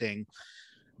Method Acting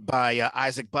by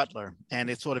Isaac Butler, and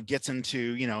it sort of gets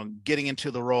into getting into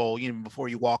the role before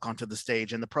you walk onto the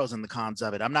stage and the pros and the cons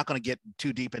of it. I'm not going to get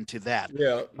too deep into that,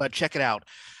 Yeah. but check it out.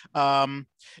 Um,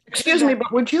 Excuse me,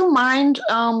 but would you mind?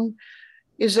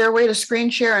 Is there a way to screen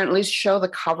share and at least show the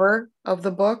cover of the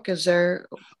book? Is there?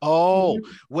 oh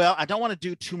well, I don't want to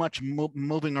do too much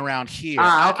moving around here.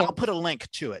 Okay. I'll put a link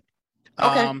to it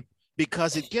Okay.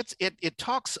 because it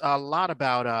talks a lot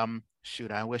about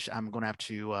shoot. I wish I'm going to have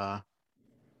to.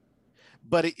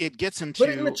 But it gets Put it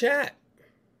in the into, chat.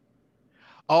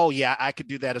 oh yeah, I could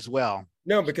do that as well.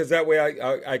 No, because that way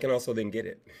I can also then get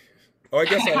it. Oh, I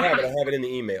guess I have it. I have it in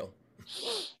the email.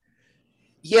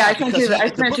 Yeah, I Yeah, can because do that. I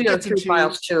the can book do the gets three into,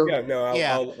 files too. Yeah, no,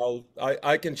 yeah,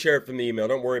 I can share it from the email.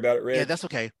 Don't worry about it, yeah, Rich. that's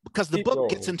okay. Because the Keep book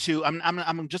gets rolling. into,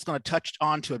 I'm just going to touch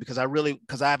onto it because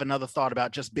I have another thought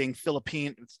about just being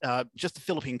Philippine, just the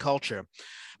Philippine culture.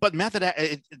 But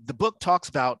the book talks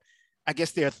about, I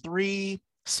guess there are three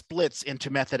splits into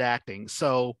method acting.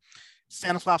 So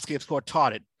Stanislavski, of course,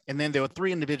 taught it. And then there were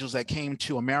three individuals that came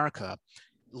to America.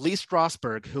 Lee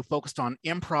Strasberg, who focused on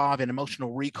improv and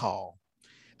emotional recall.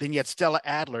 Then you had Stella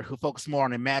Adler, who focused more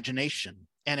on imagination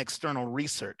and external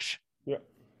research. Yeah.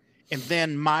 And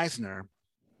then Meisner,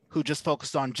 who just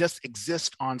focused on just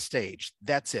exist on stage.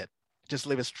 That's it. Just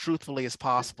live as truthfully as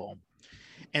possible.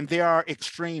 And there are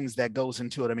extremes that goes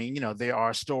into it. I mean, there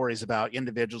are stories about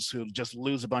individuals who just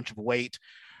lose a bunch of weight.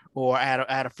 Or I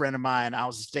had a friend of mine, I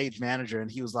was a stage manager, and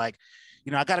he was like,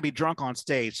 I got to be drunk on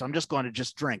stage. So I'm just going to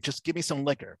just drink. Just give me some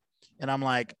liquor. And I'm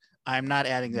like, I'm not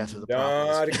adding that to the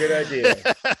Not a problems. good idea.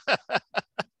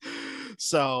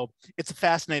 So it's a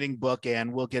fascinating book,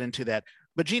 and we'll get into that.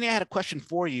 But Jeannie, I had a question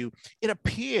for you. It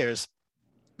appears,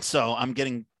 so I'm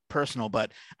getting personal,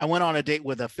 but I went on a date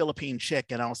with a Philippine chick,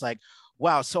 and I was like,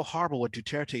 wow, it's so horrible what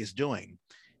Duterte is doing.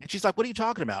 And she's like, what are you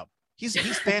talking about? He's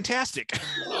fantastic.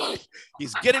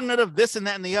 He's getting rid of this and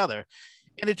that and the other.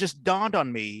 And it just dawned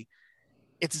on me,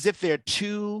 it's as if there are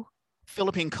two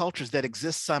Philippine cultures that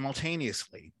exist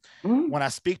simultaneously. Mm. When I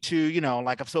speak to,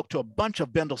 like I've spoke to a bunch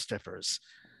of Bindle stiffers,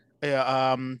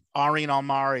 Areen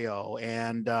Almario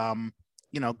and,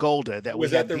 Golda that we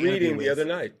Was at had the the interview reading the with. other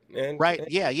night. Right.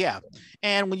 Yeah. Yeah.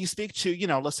 And when you speak to,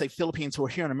 let's say Philippines who are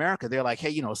here in America, they're like,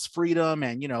 hey, it's freedom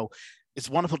and, it's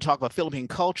wonderful to talk about Philippine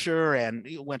culture. And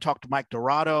when I talk to Mike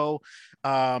Dorado,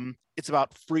 it's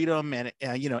about freedom and,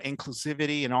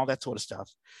 inclusivity and all that sort of stuff.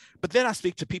 But then I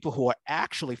speak to people who are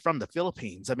actually from the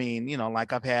Philippines. I mean,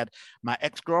 like I've had my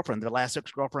ex-girlfriend, the last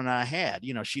ex-girlfriend I had,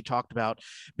 she talked about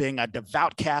being a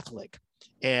devout Catholic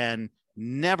and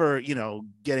never,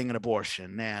 getting an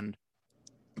abortion and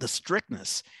the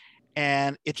strictness.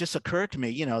 And it just occurred to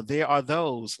me, there are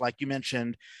those, like you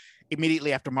mentioned,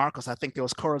 immediately after Marcos, I think there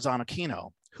was Corazon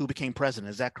Aquino who became president.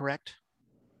 Is that correct?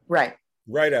 Right.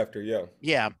 Right after, yeah.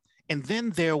 Yeah. And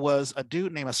then there was a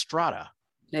dude named Estrada.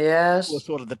 Yes. Who was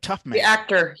sort of the tough man. The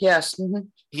actor, yes. Mm-hmm.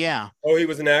 Yeah. Oh, he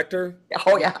was an actor?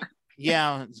 Oh, yeah.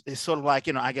 Yeah. It's sort of like,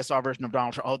 I guess our version of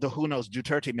Donald Trump, although who knows,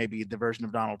 Duterte may be the version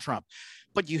of Donald Trump.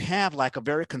 But you have like a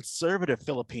very conservative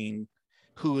Philippine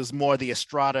who is more the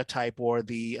Estrada type or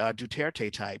the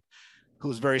Duterte type,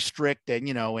 who's very strict and,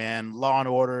 and law and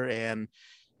order. And,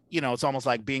 it's almost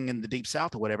like being in the deep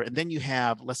South or whatever. And then you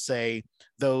have, let's say,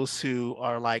 those who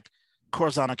are like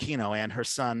Corazon Aquino and her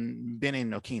son,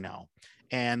 Benin Aquino.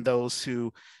 And those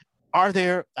who are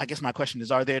there, I guess my question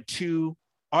is, are there two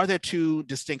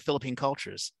distinct Philippine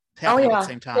cultures happening at the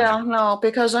same time? Yeah, no,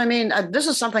 because I mean, this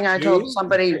is something I told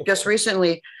somebody just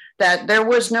recently, that there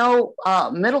was no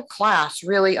middle class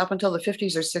really up until the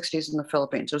 50s or 60s in the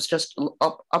Philippines. It was just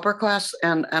upper class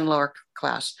and lower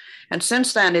class. And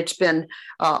since then, it's been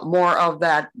more of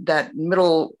that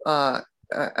middle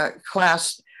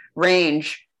class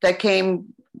range that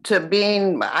came to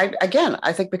being,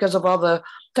 I think because of all the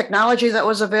technology that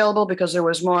was available, because there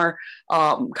was more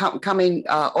coming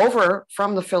over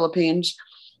from the Philippines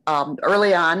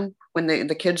early on. When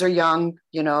the kids are young,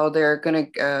 they're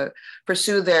going to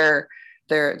pursue their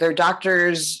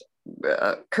doctors'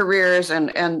 careers,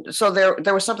 and so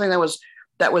there was something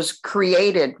that was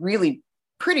created really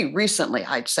pretty recently,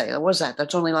 I'd say.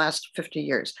 That's only last 50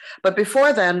 years. But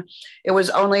before then, it was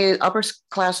only upper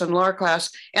class and lower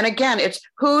class. And again, it's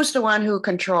who's the one who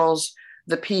controls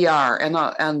the PR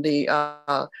and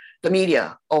the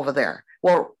media over there.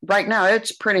 Well, right now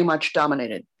it's pretty much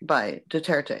dominated by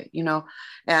Duterte,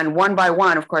 and one by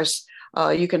one, of course,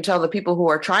 you can tell the people who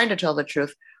are trying to tell the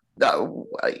truth.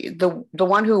 The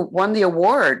one who won the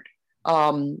award,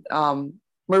 Marie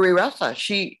Ressa,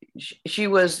 she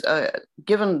was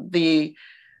given the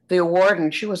award,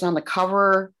 and she was on the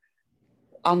cover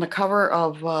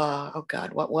of oh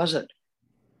God, what was it?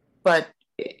 But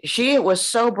she was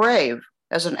so brave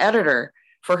as an editor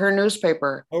for her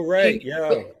newspaper. Oh, right,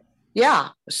 yeah. Yeah,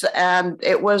 and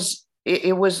it was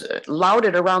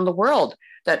lauded around the world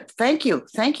that thank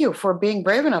you for being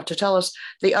brave enough to tell us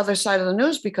the other side of the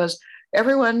news, because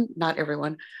not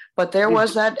everyone, but there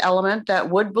was that element that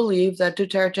would believe that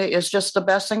Duterte is just the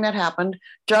best thing that happened,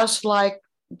 just like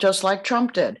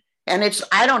Trump did. And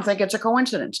I don't think it's a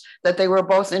coincidence that they were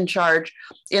both in charge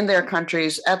in their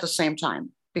countries at the same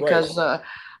time, because right.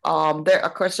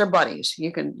 Of course, they're buddies.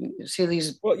 You can see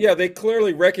these. Well, yeah, they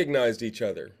clearly recognized each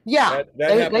other. Yeah,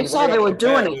 they saw they were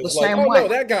doing it the same way. Oh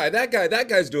no, that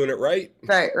guy's doing it right.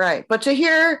 Right. But to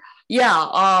hear,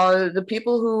 the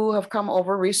people who have come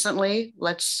over recently,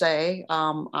 let's say,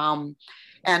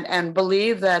 and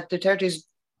believe that Duterte's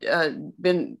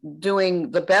been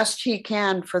doing the best he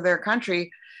can for their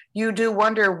country, you do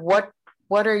wonder what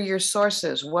are your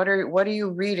sources? What are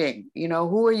you reading?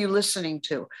 Who are you listening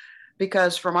to?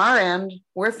 Because from our end,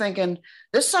 we're thinking,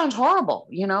 this sounds horrible.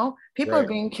 People right. are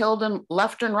being killed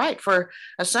left and right. For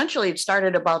essentially, it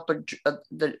started about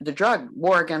the drug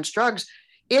war against drugs.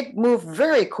 It moved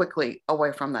very quickly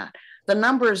away from that. The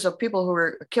numbers of people who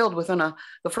were killed within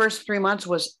the first 3 months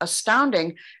was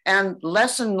astounding, and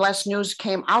less news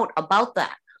came out about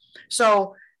that.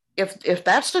 So if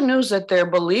that's the news that they're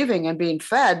believing and being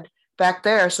fed back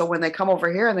there, so when they come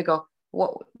over here and they go,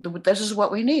 well, this is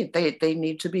what we need. They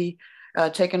need to be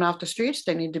taken off the streets.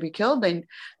 They need to be killed. They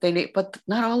need, but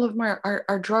not all of them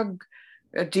are drug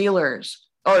dealers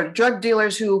or drug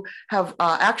dealers who have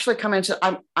actually come in and said,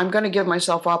 I'm going to give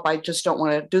myself up. I just don't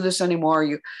want to do this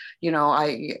anymore.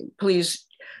 Please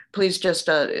just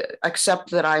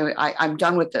accept that I'm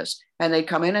done with this. And they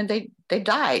come in and they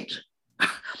died.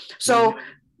 So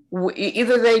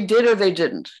either they did or they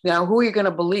didn't. Now, who are you going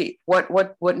to believe?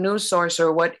 What news source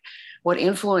or what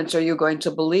influence are you going to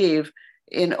believe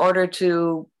in order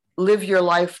to live your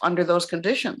life under those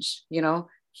conditions?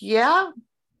 Yeah,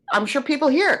 I'm sure people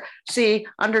here see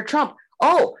under Trump,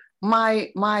 oh,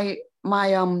 my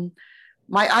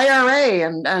IRA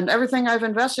and everything I've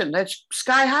invested in, it's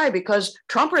sky high because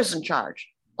Trump is in charge.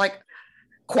 Like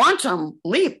quantum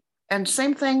leap. And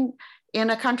same thing in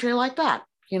a country like that,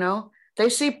 they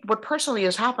see what personally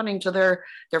is happening to their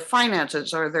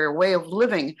finances or their way of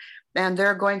living, and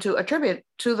they're going to attribute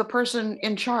to the person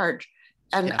in charge,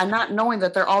 and not knowing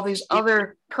that there are all these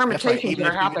other permutations that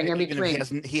are happening in between. If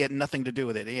he had nothing to do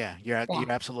with it. Yeah, you're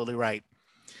absolutely right.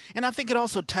 And I think it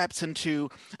also taps into,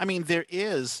 there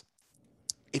is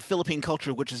a Philippine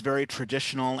culture which is very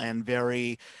traditional and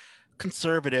very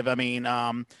conservative.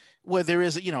 Where there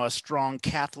is, a strong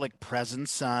Catholic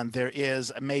presence, there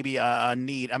is maybe a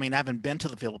need. I haven't been to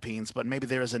the Philippines, but maybe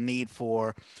there is a need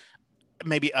for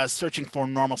maybe searching for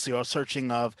normalcy, or searching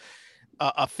of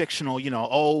a fictional,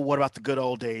 what about the good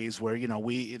old days where,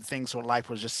 things or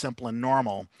life was just simple and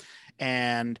normal.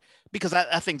 And because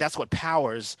I think that's what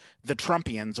powers the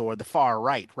Trumpians or the far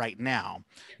right now.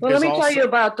 Well, let me tell you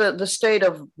about the state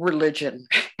of religion.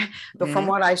 From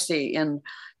what I see in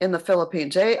the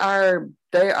Philippines, they are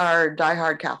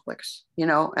diehard Catholics,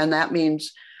 and that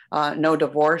means no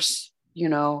divorce,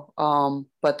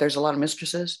 but there's a lot of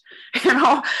mistresses,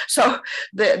 so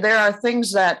there are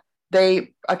things that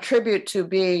they attribute to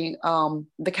being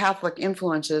the Catholic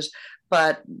influences,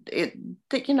 but it's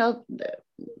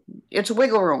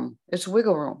wiggle room. It's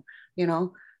wiggle room,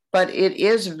 but it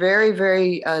is very,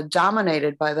 very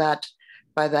dominated by that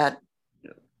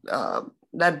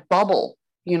bubble,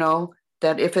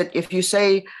 that if you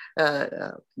say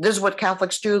this is what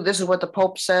Catholics do, this is what the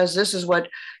Pope says, this is what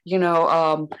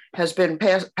has been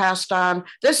passed on,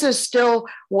 this is still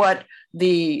what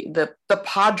the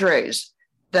padres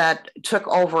that took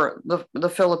over the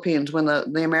Philippines when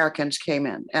the Americans came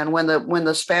in, and when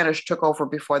the Spanish took over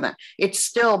before that. It's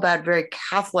still that very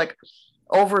Catholic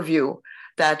overview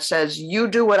that says, you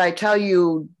do what I tell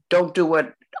you, don't do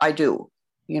what I do,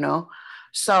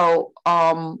 So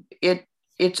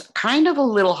it's kind of a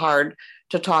little hard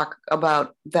to talk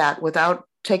about that without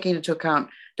taking into account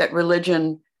that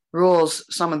religion rules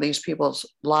some of these people's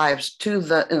lives to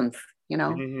the nth,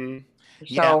 Mm-hmm.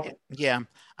 So yeah.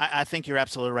 I think you're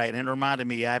absolutely right. And it reminded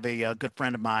me, I have a good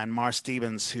friend of mine, Mar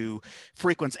Stevens, who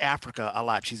frequents Africa a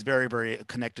lot. She's very, very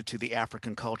connected to the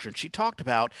African culture.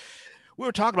 And we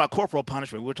were talking about corporal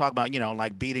punishment. We were talking about,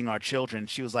 like beating our children.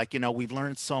 She was like, we've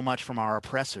learned so much from our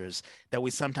oppressors that we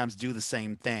sometimes do the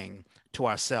same thing to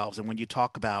ourselves. And when you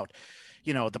talk about,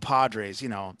 the Padres,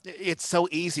 it's so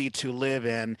easy to live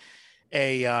in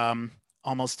a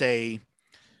almost a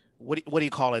what do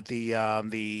you call it?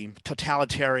 The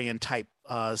totalitarian type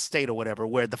state or whatever,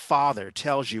 where the father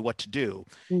tells you what to do.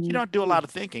 Mm-hmm. You don't do a lot of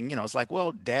thinking. It's like,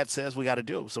 well, dad says we got to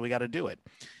do it, so we got to do it.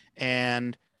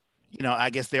 And I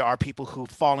guess there are people who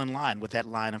fall in line with that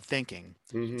line of thinking.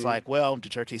 Mm-hmm. It's like, well,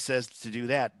 Duterte says to do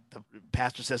that, the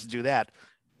pastor says to do that.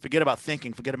 Forget about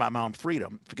thinking. Forget about my own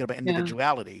freedom. Forget about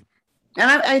individuality. And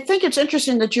I think it's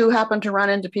interesting that you happen to run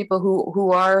into people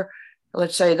who are,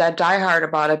 let's say, that diehard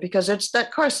about it, because it's that,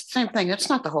 of course, same thing. It's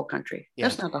not the whole country. Yeah.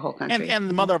 That's not the whole country. And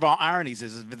the mother of all ironies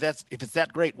is if it's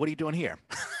that great, what are you doing here?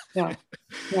 Yeah.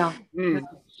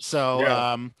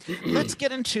 So let's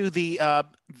get into the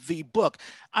book.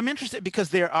 I'm interested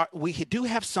because we do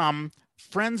have some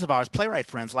friends of ours, playwright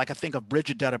friends, like I think of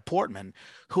Bridget Portman,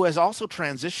 who has also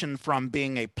transitioned from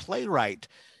being a playwright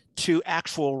to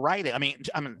actual writing. I mean,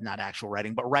 not actual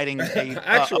writing, but writing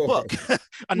a book,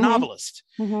 a novelist.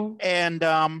 Mm-hmm.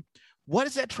 And what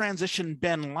has that transition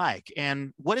been like?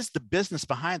 And what is the business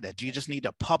behind that? Do you just need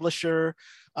a publisher?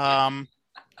 Can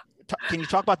you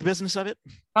talk about the business of it?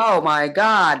 Oh my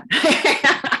God.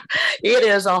 It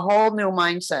is a whole new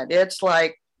mindset. It's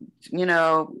like,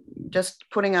 just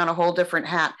putting on a whole different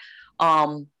hat.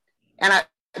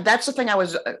 That's the thing I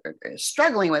was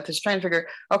struggling with, is trying to figure,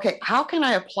 okay, how can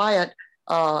I apply it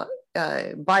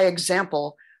by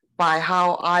example, by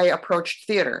how I approached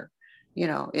theater,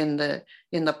 in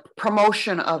the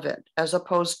promotion of it, as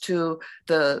opposed to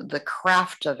the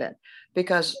craft of it,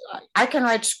 because I can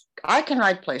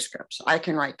write play scripts. I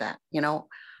can write that,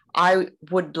 I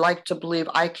would like to believe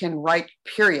I can write,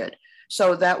 period.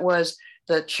 So that was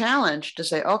the challenge, to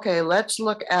say, okay, let's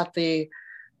look at the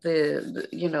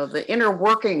inner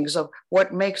workings of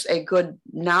what makes a good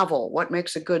novel, what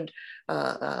makes a good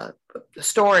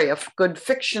story, a good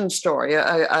fiction story,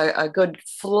 a good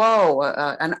flow,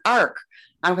 an arc.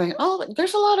 I'm thinking, oh,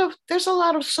 there's a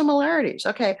lot of similarities.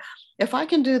 Okay, if I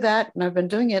can do that, and I've been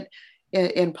doing it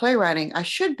in playwriting, I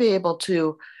should be able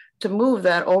to move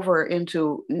that over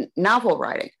into novel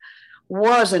writing.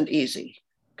 Wasn't easy.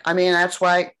 I mean, that's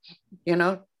why,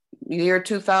 year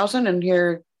 2000, and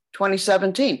here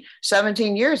 2017,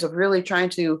 17 years of really trying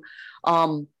to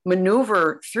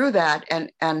maneuver through that.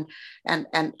 And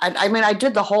I mean, I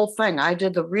did the whole thing. I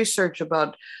did the research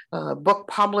about book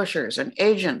publishers and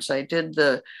agents. I did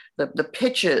the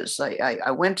pitches.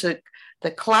 I went to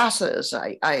the classes.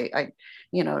 I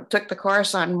took the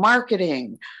course on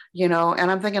marketing, and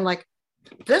I'm thinking like,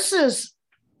 this is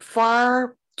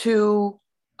far too,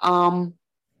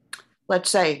 let's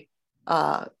say,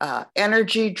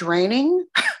 energy draining.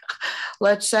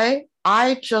 Let's say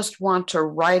I just want to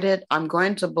write it. I'm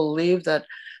going to believe that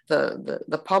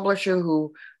the publisher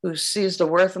who sees the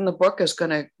worth in the book is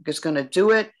gonna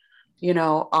do it,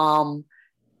 and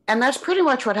that's pretty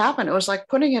much what happened. It was like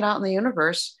putting it out in the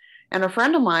universe. And a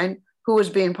friend of mine who was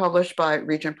being published by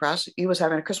Regent Press, he was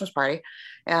having a Christmas party,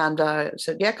 and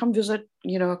said, "Yeah, come visit.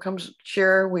 Come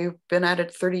share. We've been at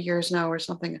it 30 years now, or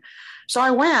something." So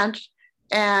I went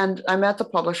and I met the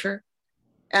publisher.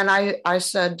 And I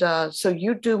said, "So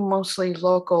you do mostly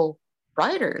local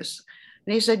writers?"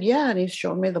 And he said, "Yeah." And he's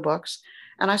showing me the books.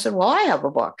 And I said, "Well, I have a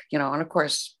book, and of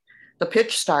course the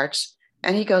pitch starts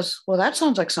and he goes, "Well, that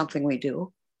sounds like something we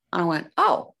do." And I went,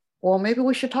 "Oh, well, maybe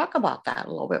we should talk about that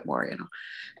a little bit more,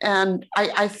 And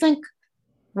I think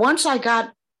once I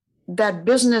got that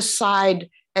business side,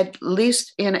 at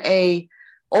least in a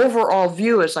overall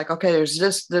view, it's like, okay, there's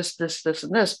this,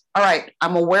 and this. All right,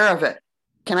 I'm aware of it.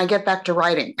 Can I get back to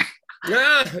writing?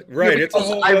 Right. It's a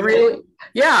whole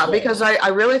because I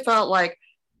really felt like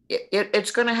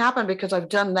it's going to happen because I've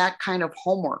done that kind of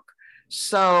homework.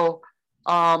 So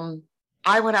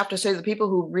I would have to say the people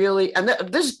who really, and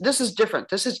this is different.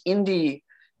 This is indie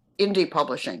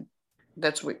publishing.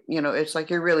 That's what, it's like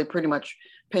you're really pretty much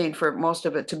paying for most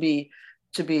of it to be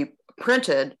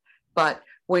printed. But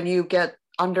when you get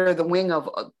under the wing of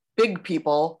big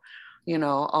people,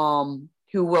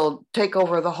 who will take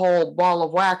over the whole ball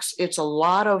of wax, it's a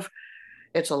lot of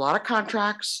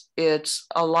contracts. It's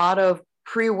a lot of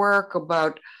pre-work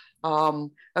about,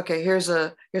 okay, here's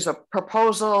a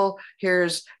proposal.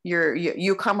 Here's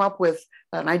you come up with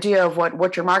an idea of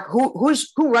what your market,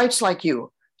 who writes like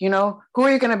you, who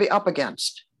are you going to be up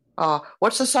against?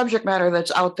 What's the subject matter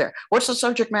that's out there? What's the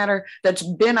subject matter that's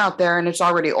been out there and it's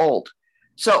already old?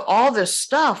 So all this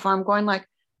stuff, I'm going like,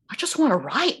 I just want to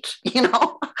write,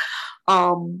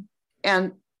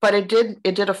 but it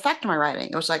did affect my writing.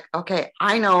 It was like, okay,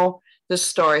 I know this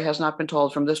story has not been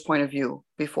told from this point of view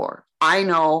before. I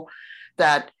know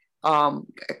that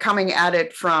coming at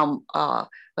it from,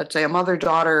 let's say, a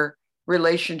mother-daughter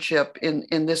relationship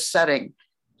in this setting,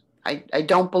 I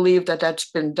don't believe that that's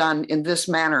been done in this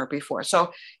manner before.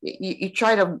 So you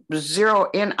try to zero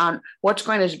in on what's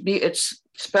going to be its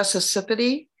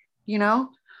specificity,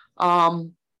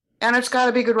 and it's got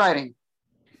to be good writing.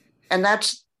 And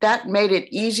that made it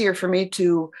easier for me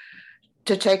to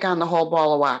take on the whole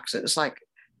ball of wax. It's like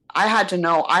I had to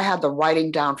know I had the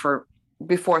writing down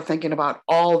before thinking about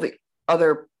all the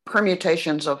other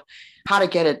permutations of how to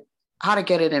get it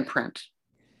in print.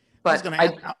 But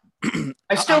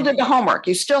I still did the homework.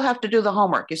 You still have to do the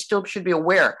homework. You still should be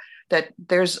aware that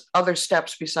there's other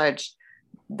steps besides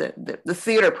the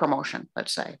theater promotion,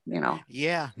 let's say,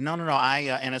 Yeah, no.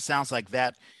 And it sounds like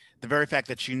that. The very fact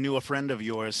that you knew a friend of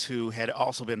yours who had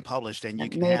also been published and you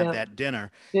can have that dinner,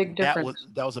 big difference.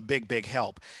 That was a big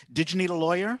help. Did you need a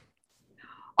lawyer?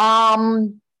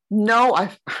 No,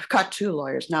 I've got 2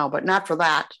 lawyers now, but not for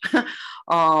that.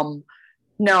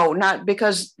 No, not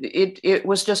because it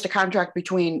was just a contract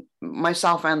between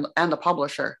myself and the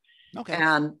publisher. Okay.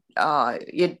 And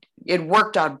it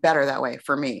worked out better that way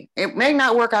for me. It may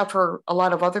not work out for a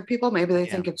lot of other people. Maybe they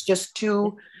think it's just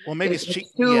too, well, maybe it's cheap,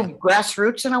 too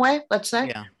grassroots in a way, let's say.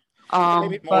 Yeah.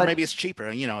 Maybe it's cheaper.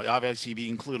 Obviously if you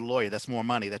include a lawyer, that's more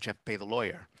money that you have to pay the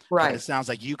lawyer. Right. But it sounds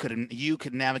like you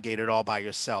could navigate it all by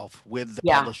yourself with the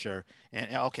publisher.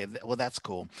 And okay, well, that's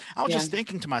cool. I was just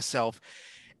thinking to myself,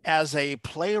 as a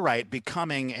playwright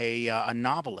becoming a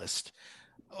novelist,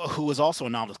 who is also a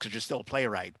novelist because you're still a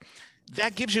playwright, I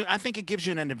think it gives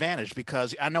you an advantage,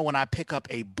 because I know when I pick up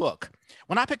a book,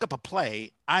 when I pick up a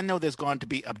play, I know there's going to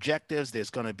be objectives, there's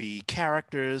going to be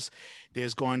characters,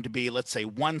 there's going to be, let's say,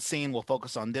 one scene will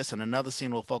focus on this and another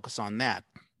scene will focus on that.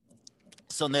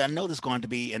 So I know there's going to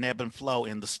be an ebb and flow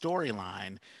in the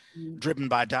storyline driven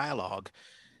by dialogue.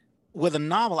 With a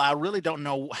novel, I really don't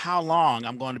know how long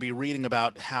I'm going to be reading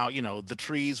about how, the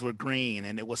trees were green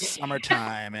and it was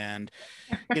summertime and,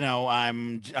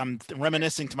 I'm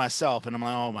reminiscing to myself and I'm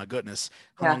like, oh my goodness,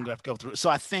 how long do I have to go through? So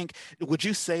I think, would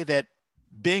you say that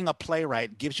being a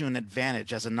playwright gives you an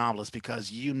advantage as a novelist because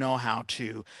you know how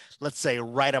to, let's say,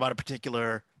 write about a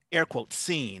particular air quote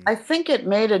scene. I think it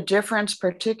made a difference,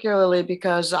 particularly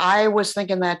because I was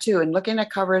thinking that too. And looking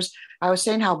at covers, I was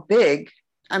saying how big,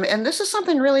 I mean, and this is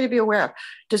something really to be aware of,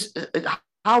 just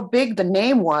how big the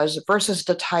name was versus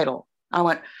the title. I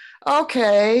went,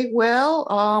 okay,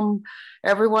 well,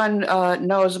 everyone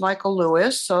knows Michael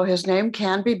Lewis, so his name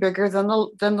can be bigger than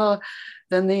the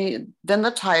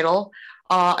title.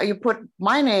 You put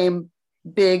my name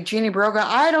big, Jeannie Barroga.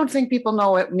 I don't think people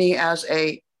know me as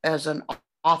an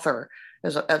author,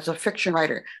 as a fiction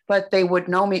writer, but they would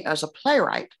know me as a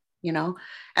playwright, you know?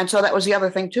 And so that was the other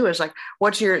thing too, is like,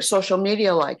 what's your social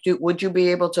media like? Would you be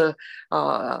able to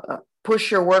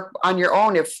push your work on your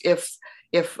own if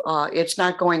it's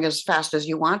not going as fast as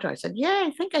you want to? I said, yeah,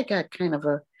 I think I got kind of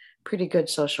a pretty good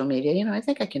social media, you know, I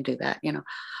think I can do that, you know?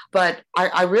 But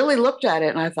I really looked at it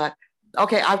and I thought,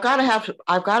 okay, I've got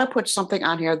to put something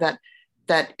on here that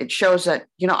it shows that,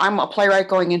 you know, I'm a playwright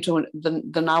going into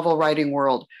the novel writing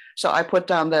world. So I put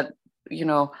down that, you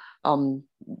know,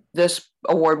 this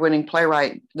award-winning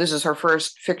playwright, this is her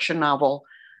first fiction novel,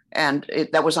 and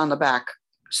that was on the back.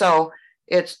 So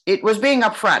it was being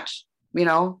upfront, you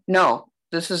know, no,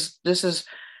 this is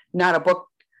not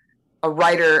a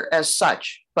writer as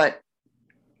such, but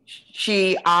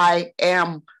I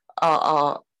am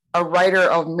a writer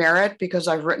of merit because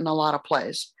I've written a lot of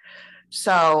plays.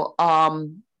 So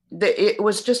it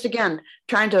was just, again,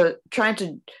 trying to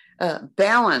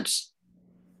balance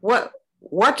what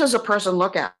does a person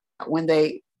look at when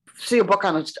they see a book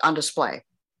on display.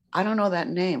 I don't know that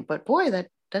name, but boy,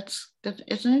 it's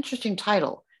an interesting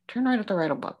title. Turn right at the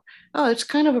right book. Oh, it's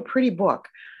kind of a pretty book.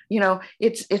 You know,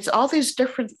 it's all these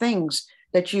different things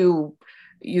that you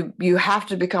have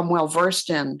to become well versed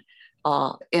in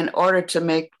order to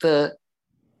make the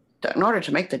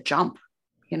jump.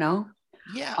 You know.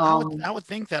 Yeah, I would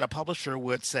think that a publisher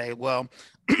would say, well,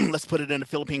 let's put it in the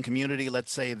Philippine community.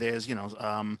 Let's say there's, you know,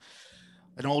 an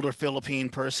older Philippine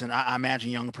person. I imagine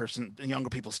younger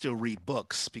people still read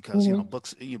books because, you know, book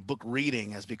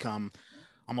reading has become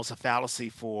almost a fallacy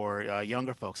for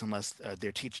younger folks unless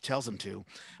their teacher tells them to.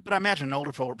 But I imagine an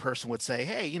older person would say,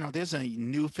 hey, you know, there's a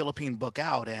new Philippine book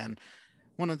out, and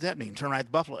what does that mean? Turn right to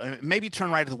the buffalo. Maybe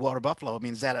turn right to the water buffalo. I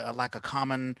mean, is that like a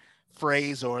common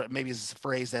phrase, or maybe it's a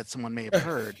phrase that someone may have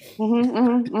heard?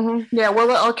 Yeah,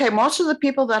 well, okay, most of the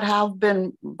people that have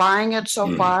been buying it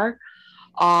so far,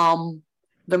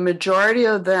 the majority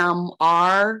of them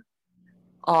are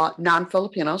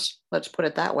non-Filipinos, let's put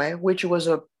it that way, which was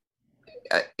a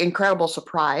incredible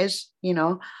surprise, you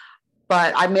know.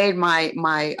 But I made my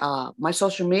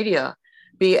social media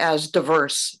be as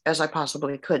diverse as I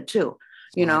possibly could too,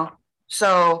 you know.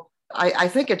 So I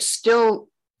think it's still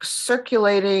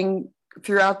circulating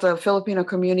throughout the Filipino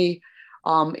community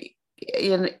let's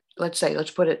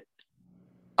put it,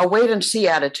 a wait and see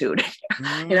attitude.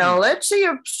 You know, let's see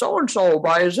if so-and-so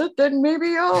buys it, then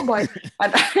maybe I'll buy it.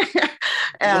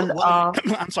 And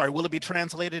I'm sorry, will it be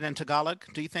translated in Tagalog,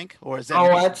 do you think? Or is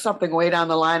that that's something way down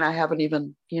the line I haven't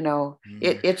even, you know,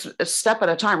 it's a step at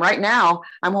a time. Right now,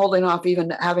 I'm holding off even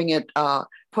having it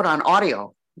put on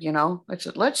audio, you know.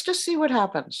 Let's just see what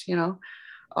happens, you know.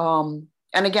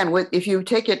 And again, if you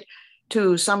take it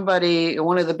to somebody,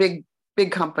 one of the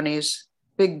big companies,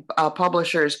 big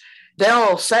publishers,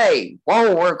 they'll say,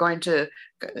 "Whoa, we're going to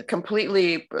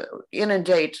completely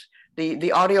inundate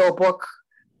the audiobook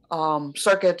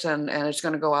circuit, and it's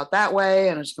going to go out that way,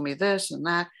 and it's going to be this and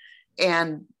that."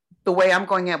 And the way I'm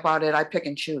going about it, I pick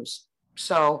and choose.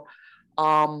 So,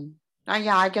 yeah,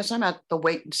 I guess I'm at the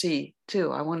wait and see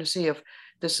too. I want to see if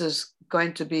this is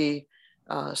going to be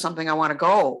something I want to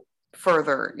go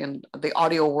further in the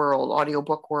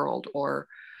audiobook world, or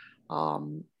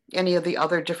any of the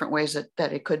other different ways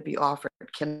that it could be offered,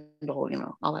 Kindle, you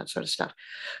know, all that sort of stuff.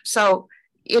 So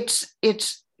it's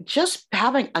just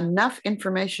having enough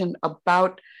information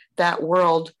about that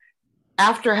world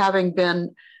after having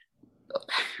been,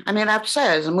 I mean, I have to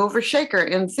say, as a mover shaker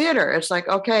in theater, it's like,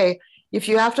 okay, if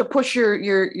you have to push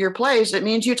your plays, it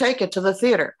means you take it to the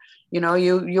theater. You know,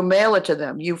 you mail it to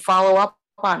them, you follow up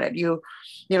on it, you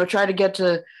know, try to get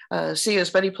to see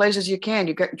as many plays as you can.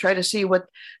 You try to see what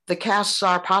the casts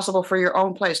are possible for your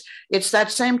own place. It's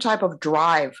that same type of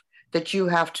drive that you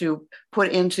have to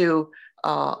put into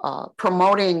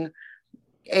promoting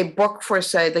a book, for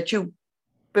say, that you've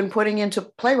been putting into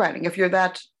playwriting. If you're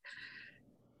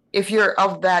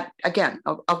of that, again,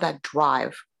 of that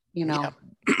drive, you know.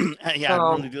 Yeah,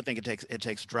 I really do think it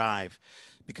takes drive,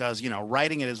 because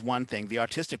writing it is one thing, the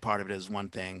artistic part of it is one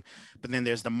thing, but then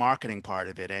there's the marketing part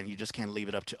of it, and you just can't leave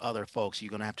it up to other folks. You're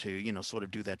going to have to sort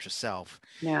of do that yourself.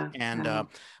 Yeah. And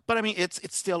but I mean, it's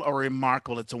still a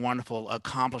remarkable, it's a wonderful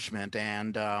accomplishment,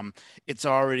 and it's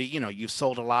already, you've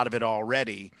sold a lot of it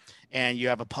already, and you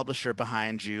have a publisher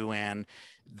behind you, and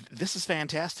this is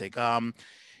fantastic.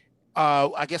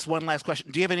 I guess one last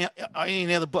question: do you have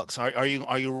any other books? Are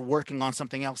you working on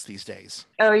something else these days?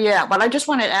 Oh yeah, but I just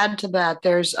want to add to that.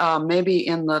 There's maybe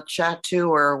in the chat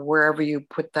too, or wherever you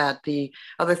put that, the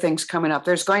other things coming up.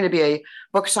 There's going to be a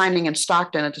book signing in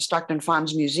Stockton at the Stockton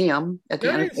Fonds Museum at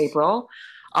the end of April.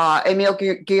 Emil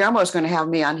Guillermo is going to have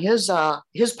me on his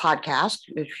podcast,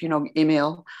 if you know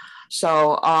Emil.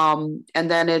 So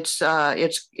and then it's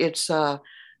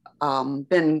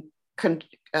been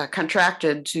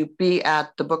contracted to be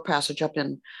at the Book Passage up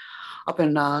in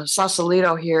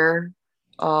Sausalito here,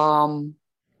 and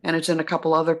it's in a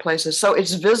couple other places. So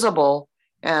it's visible,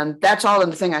 and that's all in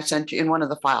the thing I sent you, in one of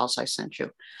the files I sent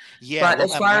you. Yeah. But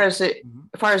as far as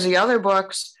the other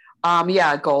books,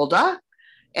 Golda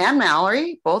and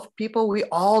Mallory, both people we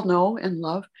all know and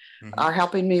love, are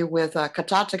helping me with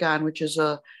Katatagan, which is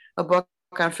a book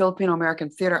on Filipino American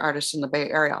theater artists in the Bay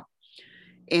Area.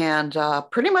 And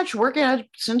pretty much working at it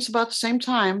since about the same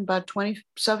time, about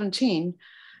 2017.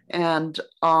 And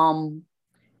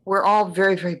we're all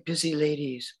very, very busy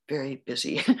ladies, very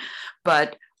busy.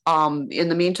 But in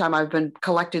the meantime, I've been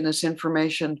collecting this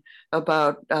information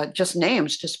about just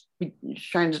names, just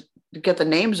trying to get the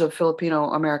names of Filipino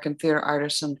American theater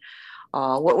artists. And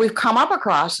what we've come up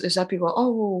across is that people,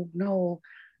 oh, no,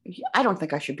 I don't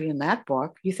think I should be in that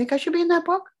book. You think I should be in that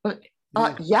book?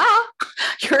 Yeah,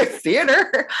 you're a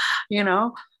theater, and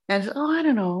I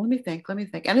don't know, let me think,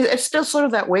 and it's still sort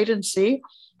of that wait and see.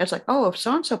 It's like, oh, if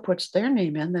so-and-so puts their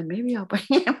name in, then maybe I'll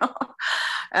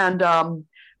and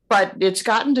but it's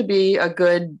gotten to be a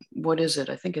good, what is it,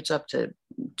 I think it's up to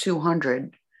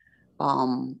 200,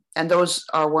 and those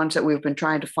are ones that we've been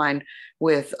trying to find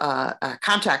with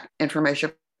contact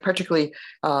information, particularly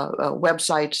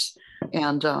websites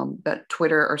and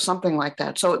Twitter or something like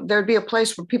that. So there'd be a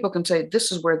place where people can say,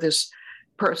 this is where this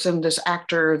person, this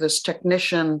actor, this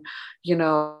technician,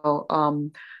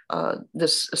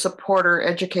 this supporter,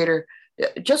 educator,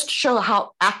 just to show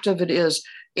how active it is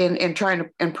in trying to,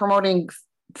 in promoting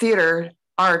theater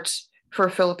arts for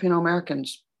Filipino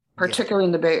Americans, particularly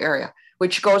in the Bay Area,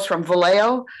 which goes from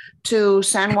Vallejo to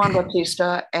San Juan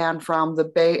Bautista and from the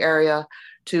Bay Area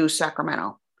to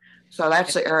Sacramento. So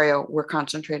that's the area we're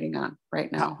concentrating on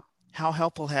right now. How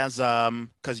helpful has,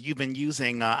 because you've been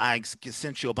using, I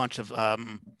sent you a bunch of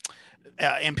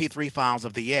MP3 files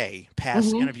of the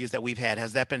past interviews that we've had.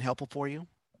 Has that been helpful for you?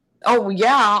 Oh,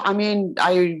 yeah. I mean,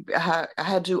 I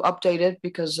had to update it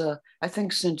because I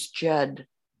think since Jed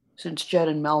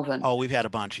and Melvin. Oh, we've had a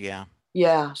bunch, yeah.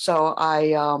 Yeah. So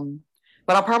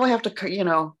but I'll probably have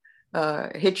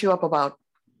to, hit you up about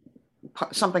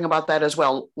something about that as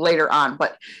well later on.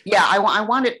 But yeah, I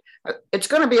want it. It's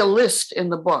going to be a list in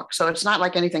the book, so it's not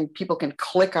like anything people can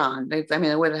click on. They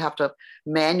would have to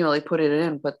manually put it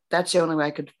in, but that's the only way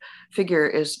I could figure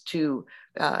is to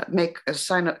make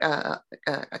a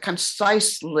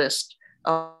concise list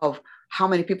of how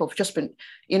many people have just been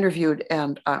interviewed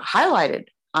and highlighted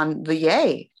on the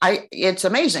Yay. It's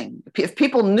amazing if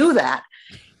people knew that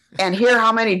and hear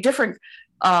how many different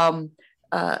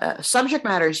subject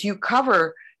matters you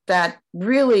cover that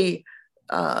really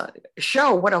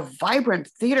show what a vibrant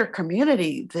theater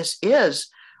community this is.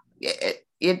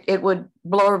 It would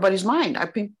blow everybody's mind. I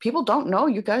think people don't know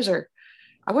you guys are,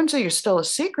 I wouldn't say you're still a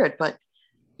secret, but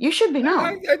you should be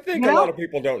known. I think a lot of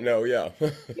people don't know. Yeah.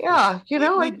 Yeah.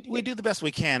 We do the best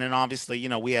we can. And obviously,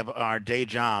 we have our day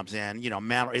jobs, and,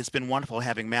 Mallory, it's been wonderful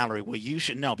having Mallory. Well, you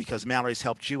should know because Mallory's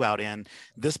helped you out in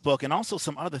this book and also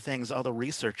some other things, other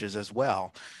researches as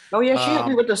well. Oh yeah. She helped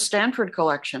me with the Stanford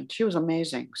collection. She was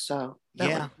amazing. So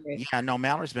no,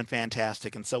 Mallory's been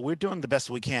fantastic. And so we're doing the best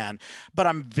we can, but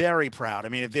I'm very proud. I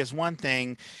mean, if there's one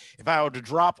thing, if I were to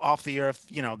drop off the earth,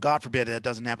 God forbid that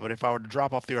doesn't happen, but if I were to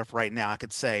drop off the earth right now, I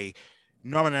could say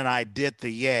Norman and I did the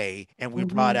Yay, and we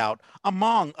brought out,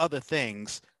 among other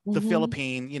things, the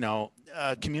Philippine,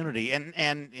 community,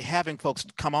 and having folks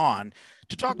come on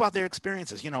to talk about their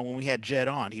experiences. When we had Jed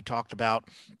on, he talked about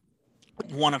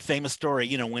one famous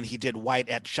story, when he did White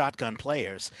at Shotgun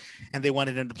Players, and they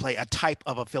wanted him to play a type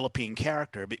of a Philippine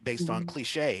character based on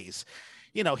cliches.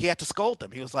 He had to scold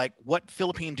them. He was like, "What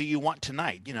Philippine do you want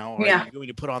tonight? Are you going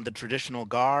to put on the traditional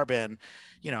garb, and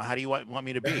how do you want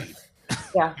me to be?"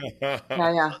 Yeah.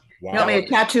 Wow. You want me to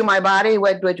tattoo my body?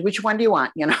 Which one do you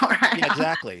want? Right? Yeah,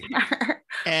 exactly.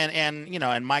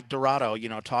 And Mike Dorado,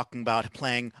 talking about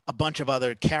playing a bunch of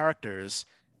other characters,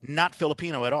 not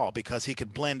Filipino at all, because he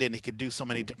could blend in, he could do so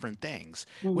many different things,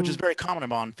 which is Mhm. very common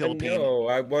among I Philippine. know.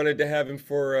 I wanted to have him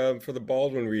for the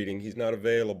Baldwin reading. He's not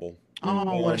available. Oh,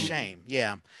 what a Mhm. Um, shame.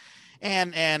 Yeah.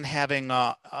 And having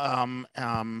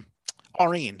Aureen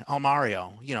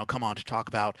Almario, come on to talk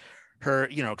about her,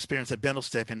 experience at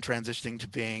Bindlestiff and transitioning to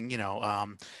being,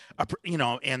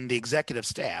 in the executive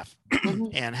staff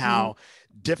Mhm. and Mhm. how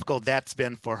difficult that's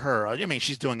been for her. I mean,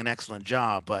 she's doing an excellent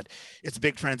job, but it's a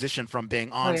big transition from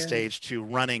being Oh on yeah. stage to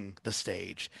running the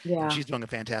stage. And Yeah. she's doing a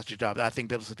fantastic job. I think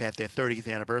Bindlestiff had their 30th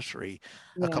anniversary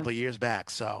a Yeah. couple of years back.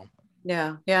 So,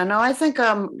 Yeah. Yeah. No, I think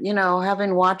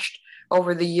having watched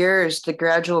over the years the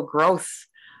gradual growth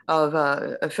of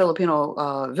a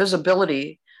Filipino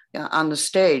visibility on the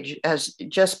stage has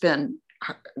just been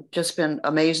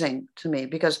amazing to me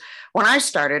because when I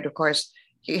started, of course,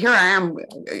 here I am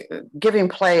giving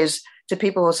plays to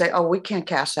people who say, "Oh, we can't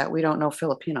cast that. We don't know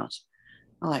Filipinos."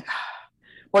 I'm like,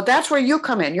 well, that's where you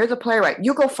come in. You're the playwright.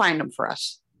 You go find them for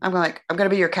us. I'm going to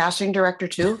be your casting director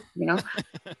too. You are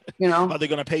know. they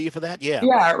going to pay you for that? Yeah.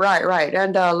 Yeah, right, right.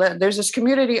 And there's this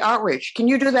community outreach. Can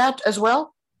you do that as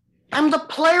well? I'm the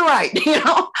playwright.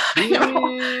 mm,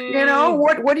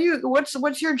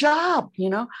 What's your job?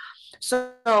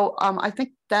 So I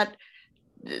think that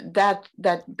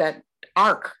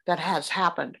arc that has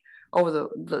happened over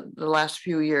the last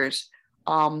few years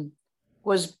um,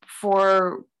 was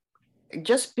for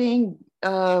just being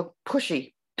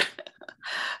pushy.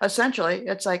 Essentially,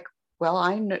 it's like, well,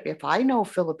 if I know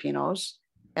Filipinos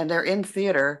and they're in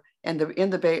theater and they're in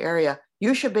the Bay Area,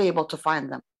 you should be able to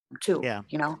find them too. Yeah.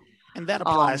 You know, And that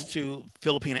applies um, to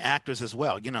Filipino actors as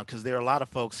well, because there are a lot of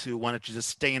folks who wanted to just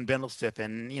stay in Bindlestiff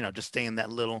and, just stay in that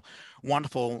little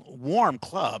wonderful, warm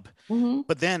club. mhm,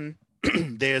 But then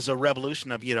there's a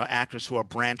revolution of, actors who are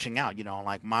branching out,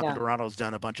 like Marco yeah, Dorado's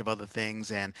done a bunch of other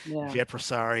things, and yeah. Jet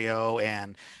Rosario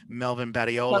and Melvin Chuck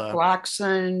Badiola.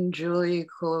 Blackson, Julie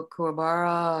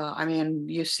Kuwabara. I mean,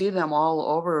 you see them all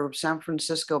over San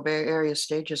Francisco Bay Area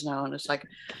stages now, and it's like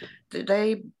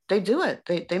they do it.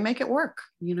 They make it work.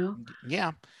 Yeah.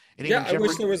 And yeah, even I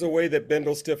wish Jeffrey. there was a way that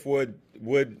Bendel-Stiff would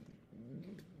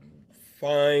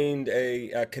find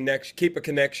a connection, keep a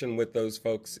connection with those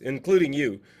folks, including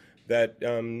you. That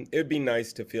it would be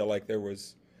nice to feel like there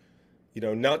was,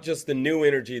 not just the new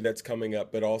energy that's coming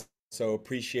up, but also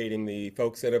appreciating the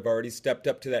folks that have already stepped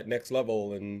up to that next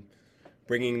level and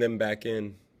bringing them back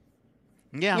in.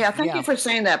 Yeah. Yeah, thank you Yeah. for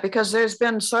saying that because there's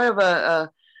been sort of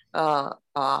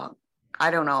I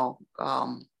don't know,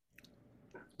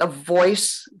 a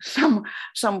voice some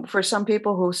for some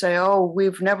people who say, "Oh,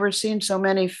 we've never seen so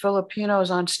many Filipinos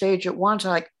on stage at once."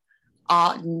 Like,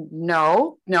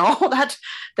 no, no, that's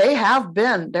there have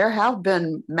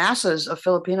been masses of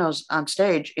Filipinos on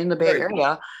stage in the Bay Right.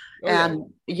 Area, Oh yeah.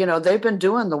 and they've been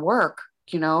doing the work.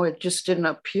 It just didn't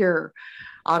appear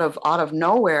out of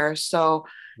nowhere. So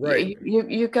Right.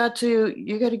 you got to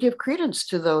give credence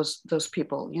to those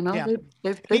people. Yeah.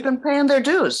 They've been paying their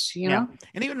dues. Yeah,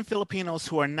 and even Filipinos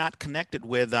who are not connected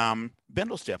with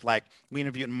Bindlestiff, like we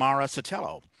interviewed Mara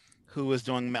Sotelo, who is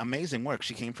doing amazing work.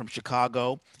 She came from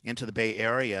Chicago into the Bay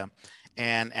Area,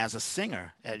 and as a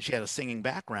singer, she had a singing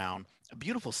background, a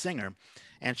beautiful singer,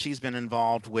 and she's been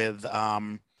involved with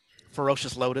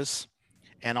Ferocious Lotus,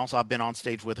 and also I've been on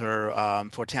stage with her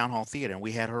for Town Hall Theater, and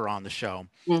we had her on the show.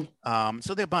 Mm.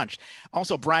 So they're a bunch.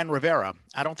 Also, Brian Rivera.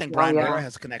 I don't think Oh Brian Rivera yeah.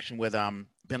 has a connection with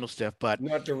Bindlestiff, but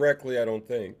Not directly, I don't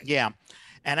think. yeah.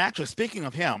 And actually, speaking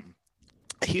of him,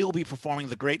 he'll be performing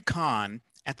the Great Con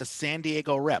at the San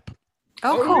Diego Rep,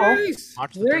 Oh, Oh, cool. nice.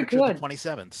 March the Very 3rd through the good.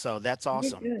 27th. So that's Very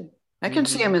awesome. good. I can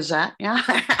see him as that. Yeah.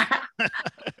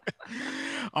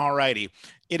 All righty.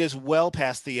 It is well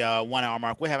past the 1 hour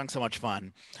mark. We're having so much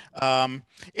fun.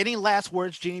 Any last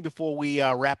words, Jeannie, before we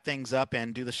wrap things up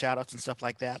and do the shout outs and stuff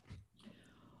like that?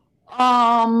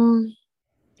 um.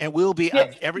 And we'll be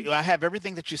Yeah. I have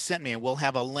everything that you sent me, and we'll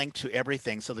have a link to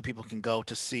everything so that people can go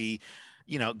to see,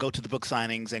 go to the book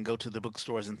signings and go to the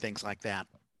bookstores and things like that.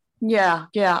 Yeah.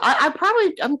 Yeah. I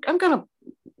probably I'm gonna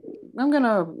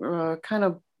kind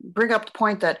of bring up the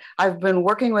point that I've been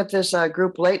working with this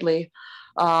group lately.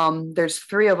 There's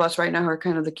three of us right now who are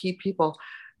kind of the key people.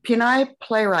 Pinay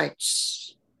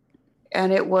playwrights,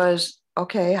 and it was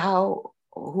okay.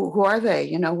 Who are they?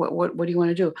 What do you want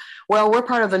to do? Well, we're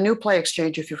part of the New Play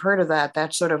Exchange. If you've heard of that,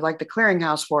 that's sort of like the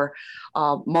clearinghouse for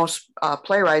most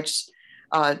playwrights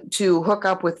to hook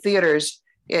up with theaters,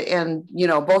 and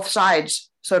both sides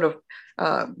sort of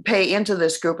pay into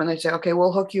this group, and they say, okay,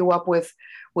 we'll hook you up with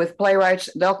playwrights.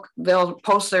 They'll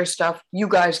post their stuff. You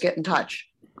guys get in touch.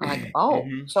 Like, oh,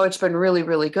 Hmm. so it's been really,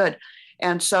 really good.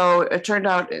 And so it turned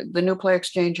out the New Play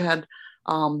Exchange had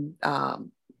um,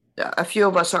 um, a few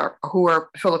of us who are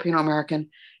Filipino American,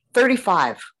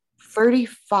 35,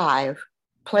 35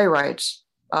 playwrights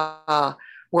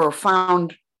were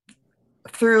found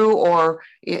through or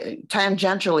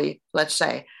tangentially, let's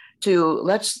say, to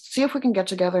let's see if we can get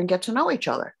together and get to know each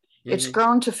other. It's Hmm.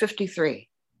 grown to 53.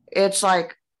 It's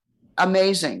like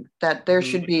amazing that there Hmm.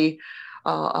 should be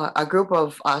a group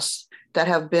of us that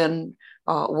have been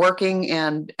working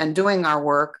and doing our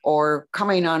work or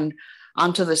coming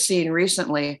onto the scene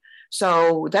recently.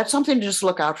 So that's something to just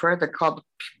look out for. They're called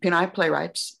Pinay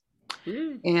Playwrights,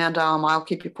 Hmm. and I'll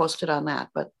keep you posted on that.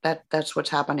 But that's what's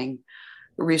happening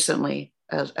recently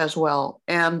as well.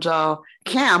 And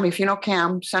CAM, if you know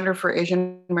CAM, Center for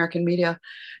Asian American Media,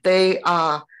 they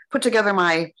put together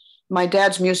my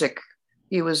dad's music.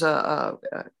 He was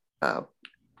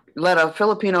led a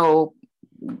Filipino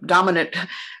dominant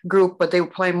group, but they were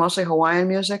playing mostly Hawaiian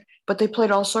music. But they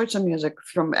played all sorts of music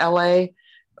from LA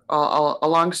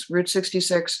along Route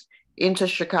 66 into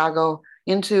Chicago,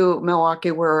 into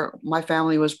Milwaukee, where my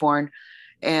family was born.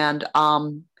 And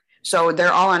so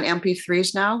they're all on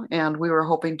MP3s now. And we were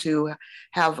hoping to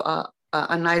have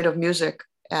a night of music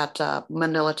at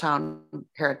Manila Town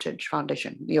Heritage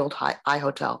Foundation, the old I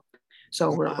Hotel. So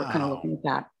we're kind of Wow. looking at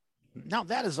that. Now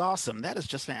that is awesome. That is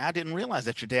just, I didn't realize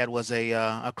that your dad was a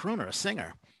crooner, a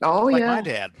singer, Oh, just like my yeah.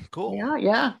 dad. Cool. Yeah,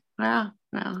 yeah, yeah,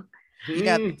 yeah.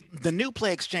 Yeah, Hmm. the new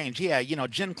play exchange. Yeah,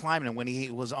 Jim Kleiman, when he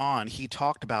was on, he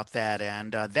talked about that,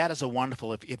 and that is a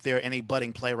wonderful. If there are any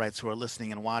budding playwrights who are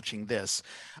listening and watching this,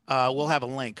 we'll have a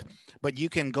link. But you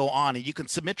can go on and you can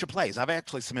submit your plays. I've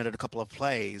actually submitted a couple of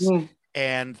plays, Mm,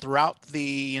 and throughout the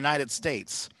United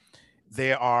States,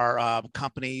 there are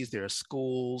companies, there are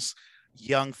schools,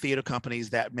 young theater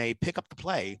companies that may pick up the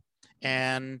play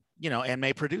and and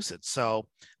may produce it. So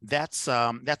that's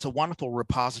a wonderful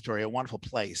repository, a wonderful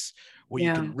place where you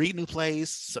yeah, can read new plays,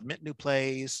 submit new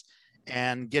plays,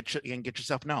 and get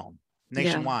yourself known yeah,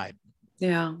 nationwide.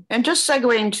 yeah. And just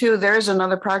segueing too, there is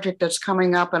another project that's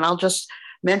coming up, and I'll just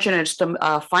mention it. It's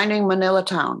the Finding Manila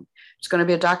Town. It's going to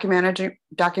be a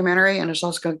documentary, and it's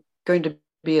also going to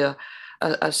be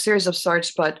a series of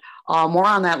sorts. But more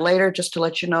on that later, just to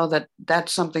let you know that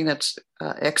that's something that's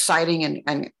exciting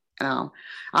and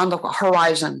on the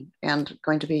horizon and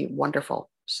going to be wonderful.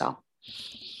 So.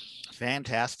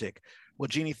 Fantastic. Well,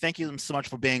 Jeannie, thank you so much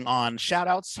for being on. Shout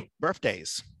outs,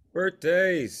 birthdays.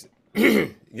 Birthdays.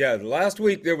 Yeah, last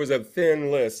week there was a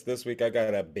thin list. This week I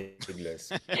got a big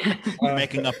list. You're Uh,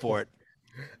 making up for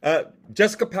it.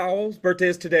 Jessica Powell's birthday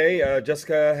is today.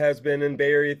 Jessica has been in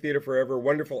Bay Area theater forever.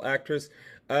 Wonderful actress.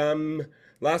 Um,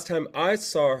 Last time I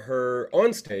saw her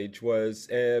on stage was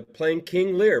playing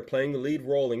King Lear, playing the lead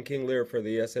role in King Lear for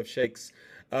the SF Shakes.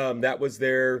 That was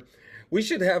their. We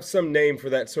should have some name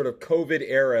for that sort of COVID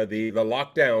era, the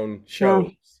lockdown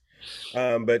shows.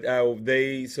 Mm,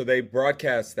 But they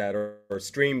broadcast that or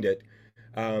streamed it,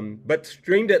 but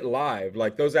streamed it live.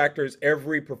 Like those actors,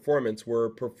 every performance were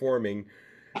performing.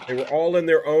 They were all in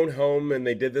their own home, and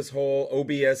they did this whole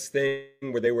OBS thing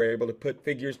where they were able to put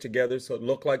figures together so it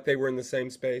looked like they were in the same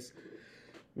space.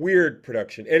 Weird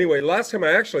production. Anyway, last time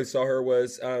I actually saw her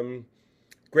was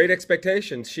Great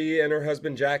Expectations. She and her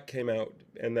husband Jack came out,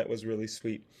 and that was really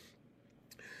sweet.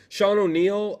 Sean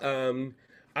O'Neill,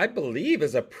 I believe,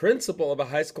 is a principal of a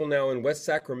high school now in West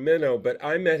Sacramento, but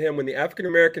I met him when the African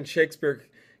American Shakespeare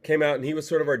came out, and he was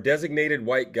sort of our designated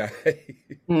white guy.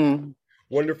 mm,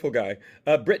 Wonderful guy.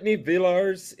 Brittany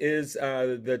Villars is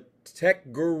the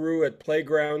tech guru at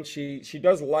Playground. She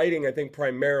does lighting, I think,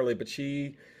 primarily, but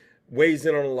she weighs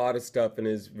in on a lot of stuff and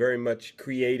is very much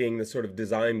creating the sort of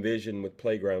design vision with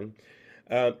Playground.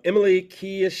 Emily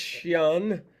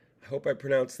Kieshian, I hope I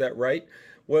pronounced that right,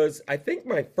 was, I think,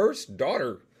 my first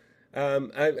daughter.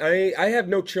 I have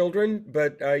no children,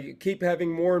 but I keep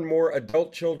having more and more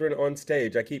adult children on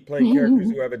stage. I keep playing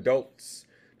characters who have adults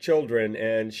children,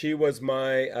 and she was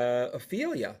my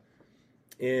Ophelia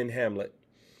in Hamlet.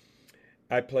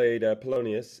 I played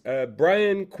Polonius.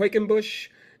 Brian Quakenbush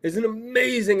is an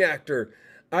amazing actor.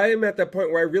 I am at that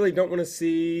point where I really don't want to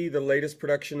see the latest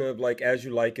production of like As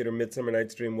You Like It or Midsummer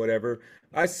Night's Dream, whatever.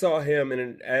 I saw him in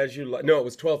an As You Like. No, it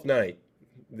was Twelfth Night.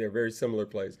 They're very similar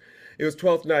plays. It was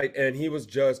Twelfth Night, and he was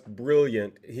just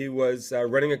brilliant. He was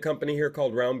running a company here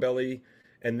called Round Belly,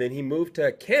 and then he moved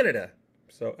to Canada.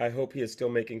 So I hope he is still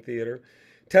making theater.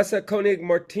 Tessa Koenig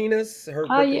Martinez, her oh,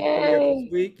 birthday's coming up this yay.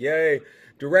 week. Yay.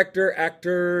 Director,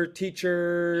 actor,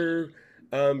 teacher,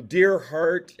 dear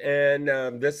heart. And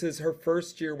this is her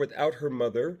first year without her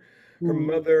mother. Her Mm,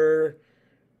 mother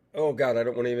Oh God, I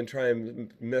don't want to even try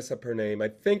and mess up her name. I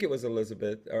think it was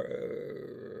Elizabeth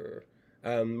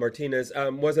Martinez.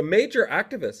 Was a major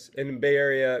activist in the Bay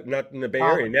Area, not in the Bay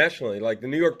Wow. Area, nationally. Like the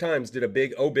New York Times did a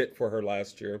big obit for her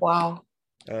last year. Wow.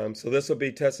 So this will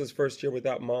be Tessa's first year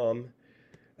without mom.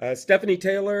 Stephanie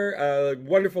Taylor,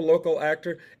 wonderful local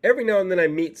actor. Every now and then I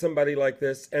meet somebody like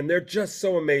this, and they're just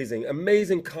so amazing.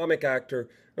 Amazing comic actor.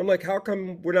 I'm like, how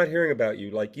come we're not hearing about you?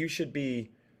 Like, you should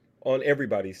be on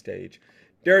everybody's stage.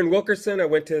 Darren Wilkerson, I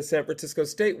went to San Francisco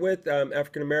State with,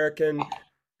 African American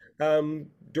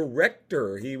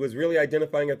director. He was really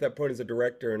identifying at that point as a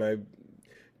director, and I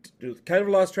kind of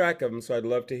lost track of him, so I'd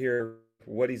love to hear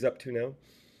what he's up to now.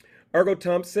 Argo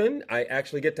Thompson, I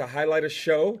actually get to highlight a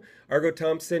show. Argo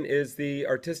Thompson is the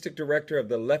artistic director of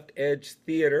the Left Edge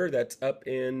Theater that's up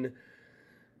in,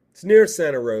 it's near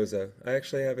Santa Rosa. I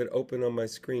actually have it open on my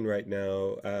screen right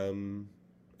now.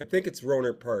 I think it's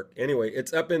Rohnert Park. Anyway,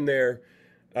 it's up in there,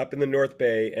 up in the North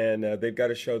Bay, and they've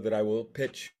got a show that I will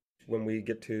pitch when we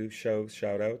get to show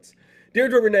shout outs.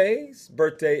 Deirdre Renee's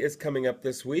birthday is coming up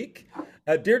this week.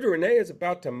 Deirdre Renee is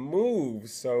about to move,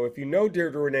 so if you know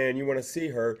Deirdre Renee and you want to see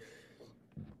her,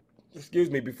 excuse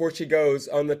me, before she goes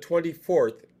on the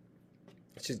 24th,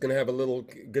 she's going to have a little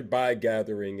goodbye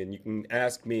gathering, and you can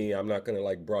ask me. I'm not going to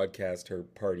like broadcast her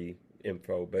party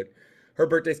info, but her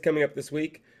birthday's coming up this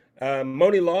week.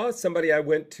 Moni Law, somebody I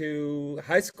went to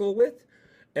high school with,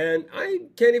 and I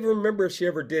can't even remember if she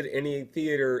ever did any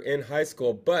theater in high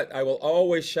school, but I will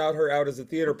always shout her out as a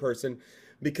theater person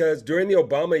because during the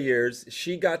Obama years,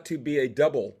 she got to be a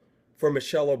double for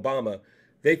Michelle Obama.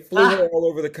 They flew her all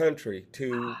over the country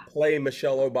to play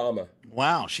Michelle Obama.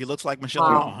 Wow, she looks like Michelle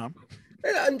Obama, huh?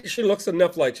 And she looks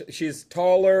enough like she's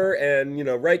taller and,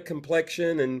 right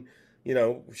complexion, and,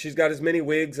 she's got as many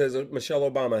wigs as Michelle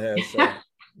Obama has. So.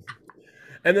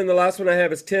 And then the last one I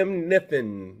have is Tim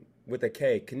Kniffen with a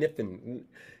K, Kniffen.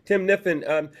 Tim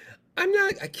Kniffen.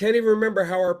 I can't even remember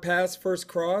how our paths first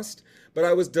crossed, but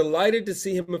I was delighted to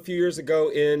see him a few years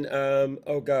ago in,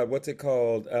 oh God, what's it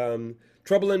called?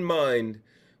 Trouble in Mind,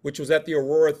 which was at the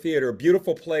Aurora Theater, a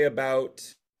beautiful play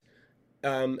about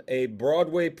a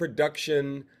Broadway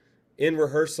production in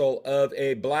rehearsal of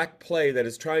a black play that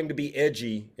is trying to be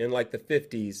edgy in like the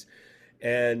 50s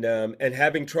and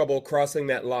having trouble crossing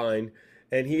that line.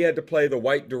 And he had to play the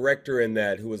white director in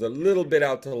that, who was a little bit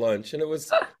out to lunch. And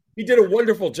he did a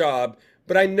wonderful job.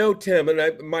 But I know Tim,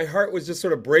 and my heart was just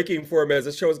sort of breaking for him as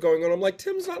the show was going on. I'm like,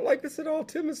 Tim's not like this at all.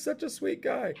 Tim is such a sweet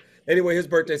guy. Anyway, his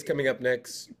birthday's coming up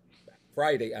next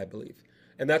Friday, I believe.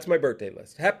 And that's my birthday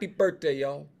list. Happy birthday,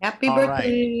 y'all. Happy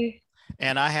birthday. Right.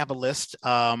 And I have a list.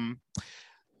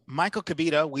 Michael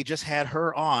Kavita, we just had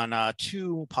her on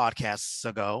 2 podcasts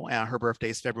ago. Her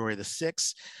birthday is February the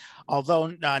 6th. Although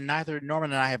neither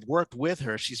Norman and I have worked with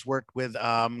her, she's worked with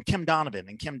Kim Donovan,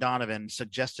 and Kim Donovan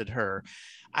suggested her.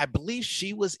 I believe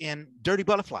she was in Dirty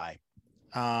Butterfly.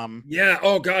 Yeah.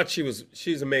 Oh God,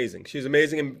 she's amazing. She's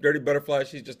amazing in Dirty Butterfly.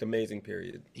 She's just amazing,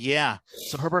 period. Yeah.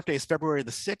 So her birthday is February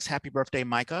the 6th. Happy birthday,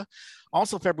 Micah.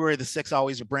 Also, February the 6th, I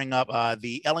always bring up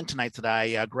the Ellingtonites that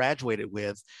I graduated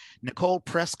with. Nicole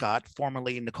Prescott,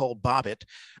 formerly Nicole Bobbitt,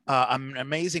 an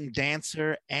amazing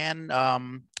dancer and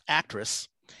actress.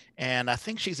 And I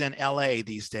think she's in LA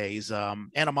these days, and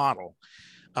a model.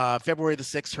 February the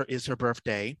 6th is her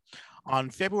birthday. On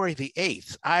February the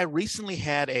 8th, I recently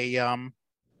had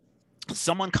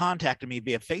someone contacted me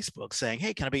via Facebook saying,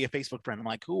 "Hey, can I be a Facebook friend?" I'm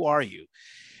like, "Who are you?"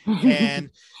 And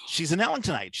she's an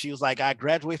Ellingtonite. She was like, "I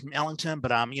graduated from Ellington,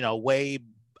 but I'm, I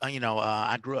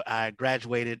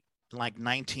graduated like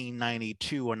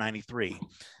 1992 or 93."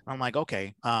 I'm like,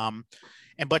 "Okay."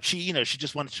 But she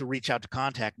just wanted to reach out to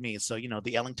contact me. So,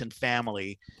 the Ellington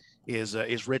family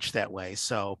is rich that way.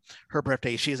 So her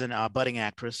birthday, she's a budding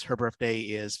actress. Her birthday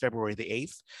is February the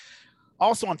 8th.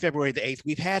 Also on February the 8th,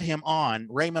 we've had him on,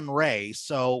 Raymond Ray.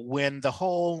 So when the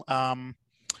whole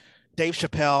Dave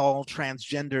Chappelle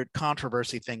transgendered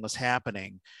controversy thing was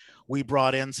happening, we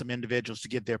brought in some individuals to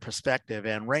give their perspective.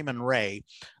 And Raymond Ray,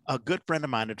 a good friend of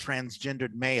mine, a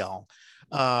transgendered male,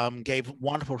 gave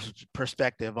wonderful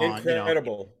perspective on,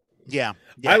 Incredible. Yeah.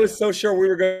 I was so sure we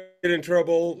were going to get in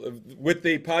trouble with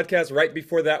the podcast right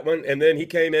before that one. And then he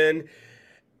came in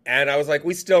and I was like,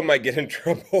 we still might get in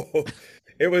trouble.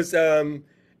 It was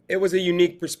a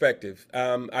unique perspective.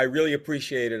 I really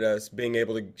appreciated us being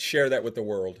able to share that with the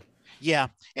world. Yeah.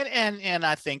 And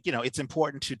I think, it's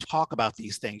important to talk about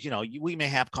these things. We may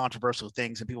have controversial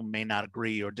things and people may not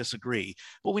agree or disagree,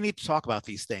 but we need to talk about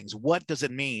these things. What does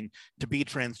it mean to be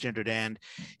transgendered? And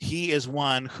he is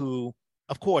one who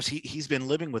of course, he's been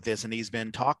living with this and he's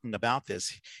been talking about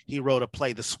this. He wrote a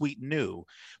play, The Sweet New,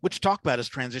 which talked about his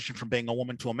transition from being a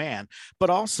woman to a man, but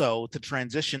also the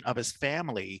transition of his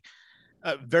family,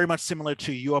 very much similar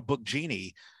to your book,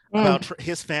 Jeannie, about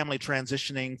his family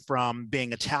transitioning from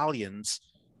being Italians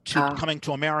to coming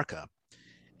to America,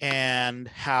 and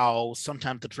how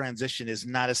sometimes the transition is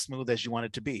not as smooth as you want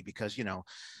it to be, because,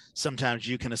 sometimes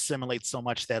you can assimilate so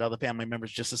much that other family members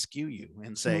just eschew you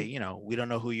and say, we don't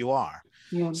know who you are.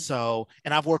 Yeah. So,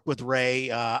 and I've worked with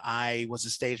Ray. I was a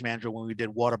stage manager when we did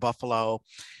Water Buffalo,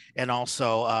 and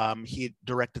also he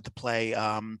directed the play,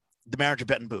 The Marriage of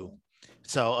Bet and Boo.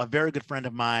 So a very good friend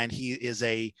of mine. He is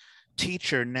a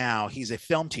teacher now. He's a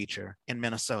film teacher in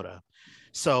Minnesota.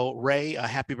 So Ray,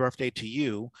 happy birthday to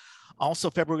you. Also,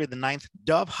 February the 9th,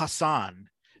 Dove Hassan,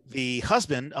 the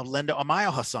husband of Linda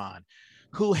Amayo Hassan,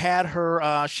 who had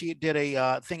her, she did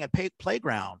a thing at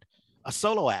Playground, a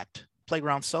solo act,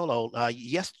 Playground solo,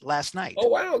 last night. Oh,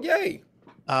 wow, yay.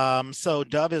 So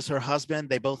Dove is her husband.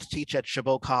 They both teach at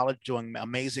Chabot College, doing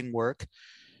amazing work,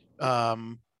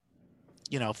 feeding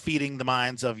the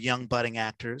minds of young budding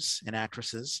actors and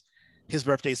actresses. His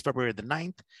birthday is February the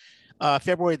 9th.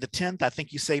 February the 10th, I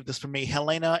think you saved this for me,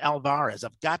 Helena Alvarez.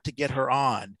 I've got to get her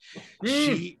on.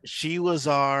 She was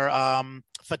our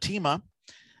Fatima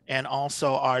and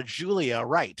also our Julia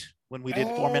Wright when we did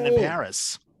Four Men in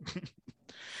Paris.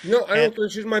 No, I don't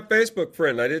think she's my Facebook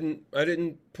friend. I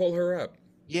didn't pull her up.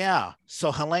 Yeah.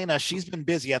 So Helena, she's been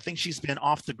busy. I think she's been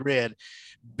off the grid,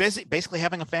 busy, basically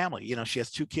having a family. She has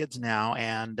 2 kids now,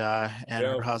 and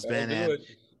her husband, and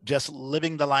just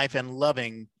living the life and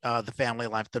loving the family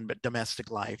life, the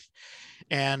domestic life.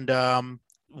 And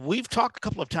we've talked a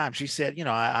couple of times. She said,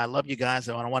 I love you guys.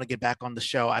 I want to get back on the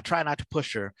show. I try not to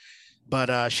push her,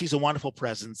 but she's a wonderful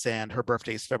presence, and her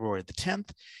birthday is February the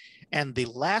 10th. And the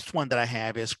last one that I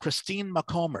have is Christine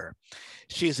McComber.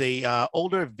 She's a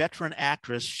older veteran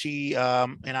actress. She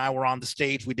and I were on the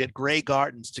stage. We did Grey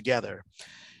Gardens together.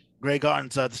 Grey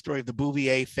Gardens, the story of the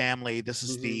Bouvier family. This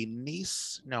is the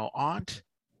niece,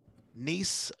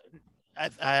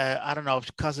 I don't know,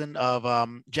 cousin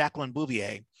of Jacqueline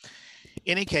Bouvier.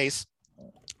 In any case,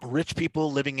 rich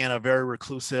people living in a very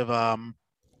reclusive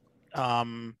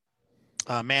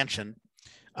mansion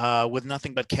with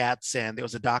nothing but cats, and there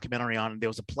was a documentary on it, there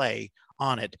was a play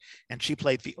on it, and she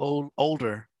played the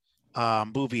older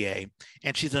Bouvier,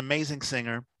 and she's an amazing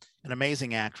singer, an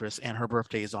amazing actress, and her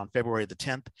birthday is on February the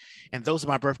 10th. And those are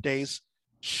my birthdays.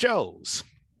 Shows.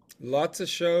 Lots of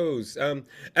shows.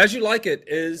 As You Like It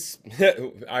is,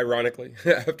 ironically,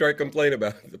 after I complain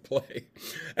about the play,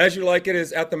 As You Like It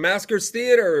is at the Maskers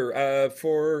Theater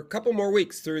for a couple more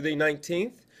weeks through the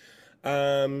 19th.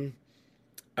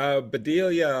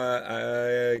 Bedelia,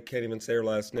 I can't even say her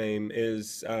last name,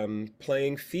 is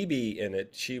playing Phoebe in it.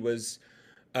 She was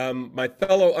my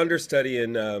fellow understudy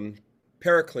in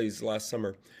Pericles last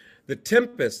summer. The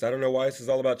Tempest, I don't know why this is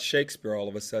all about Shakespeare all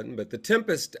of a sudden, but The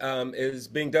Tempest is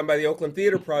being done by the Oakland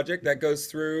Theater Project. That goes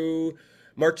through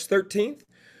March 13th.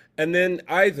 And then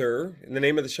Either, and the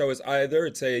name of the show is Either.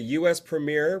 It's a U.S.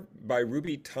 premiere by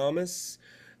Ruby Thomas.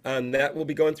 And that will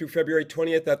be going through February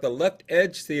 20th at the Left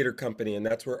Edge Theater Company, and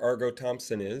that's where Argo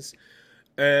Thompson is.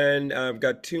 And I've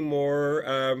got 2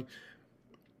 more.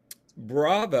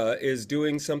 Brava is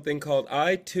doing something called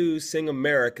I Too Sing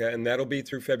America, and that'll be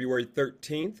through February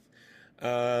 13th.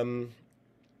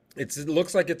 It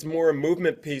looks like it's more a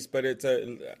movement piece, but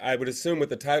I would assume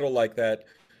with a title like that,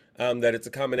 that it's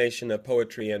a combination of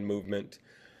poetry and movement.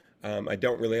 I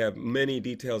don't really have many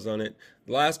details on it.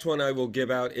 The last one I will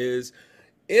give out is,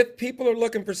 if people are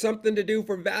looking for something to do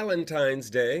for Valentine's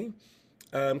Day,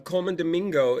 Coleman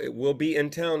Domingo will be in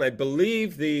town. I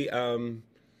believe the,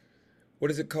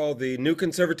 what is it called? The New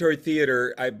Conservatory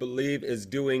Theater, I believe, is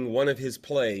doing one of his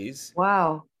plays.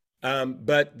 Wow.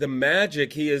 But the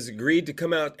Magic, he has agreed to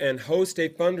come out and host a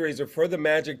fundraiser for the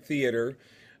Magic Theater.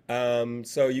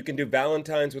 So you can do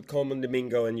Valentine's with Coleman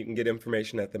Domingo, and you can get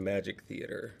information at the Magic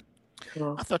Theater.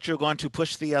 Cool. I thought you were going to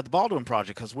push the Baldwin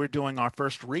Project, because we're doing our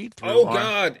first read through. Oh,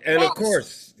 God. And of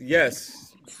course,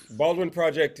 yes, Baldwin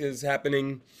Project is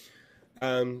happening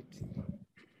the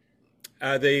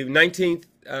 19th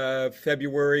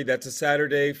February. That's a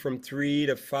Saturday from 3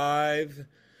 to 5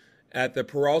 at the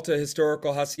Peralta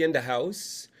Historical Hacienda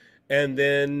House. And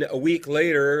then a week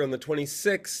later, on the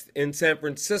 26th, in San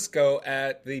Francisco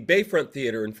at the Bayfront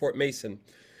Theater in Fort Mason.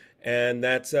 And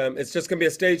that's it's just going to be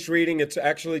a staged reading. It's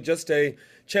actually just a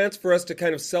chance for us to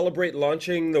kind of celebrate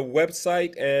launching the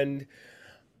website. And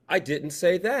I didn't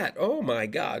say that. Oh, my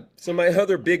God. So my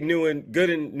other big new and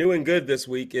good this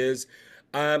week is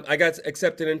I got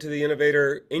accepted into the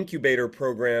Innovator Incubator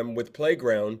program with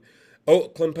Playground.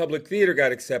 Oakland Public Theater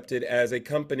got accepted as a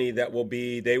company that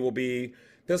they will be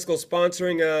fiscal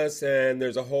sponsoring us, and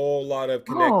there's a whole lot of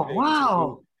Oh, connecting to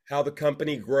wow. how the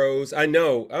company grows. I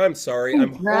know, I'm sorry,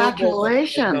 I'm horrible at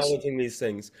Congratulations. acknowledging these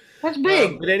things. That's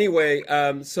big. But anyway,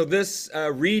 so this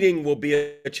reading will be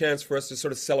a chance for us to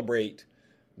sort of celebrate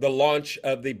the launch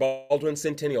of the Baldwin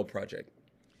Centennial Project.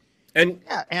 And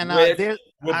Yeah, and Rich there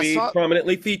will I be saw.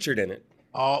 prominently featured in it.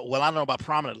 Oh well, I don't know about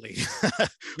prominently. You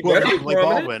Whoever's better going be to play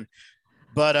prominent. Baldwin,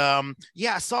 but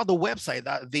yeah, I saw the website.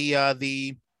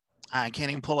 The I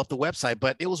can't even pull up the website,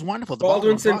 but it was wonderful. The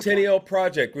Baldwin Baldwin Project. Centennial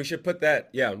Project. We should put that.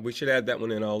 Yeah, we should add that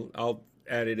one in. I'll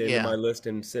add it into Yeah, my list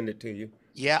and send it to you.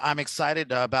 yeah, I'm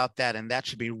excited about that, and that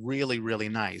should be really, really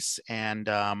nice. And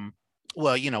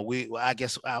well, we I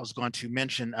guess I was going to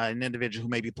mention an individual who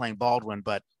may be playing Baldwin,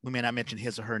 but we may not mention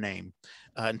his or her name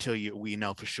until we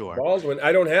know for sure. Baldwin,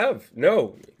 I don't have.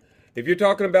 No. If you're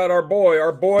talking about our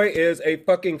boy is a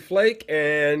fucking flake,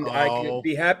 and I could Oh,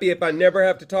 be happy if I never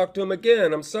have to talk to him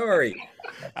again. I'm sorry.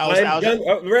 I I'm was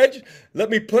done. Reg, let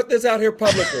me put this out here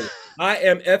publicly. I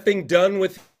am effing done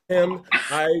with him.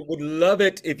 I would love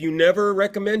it if you never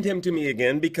recommend him to me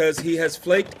again because he has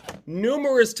flaked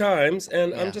numerous times,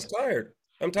 and I'm Yeah. just tired.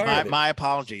 I'm tired My of it. my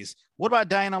apologies. What about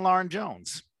Diana Lauren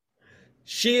Jones?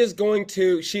 She's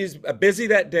busy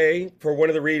that day for one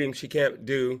of the readings she can't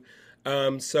do.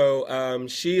 So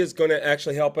she is going to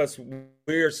actually help us.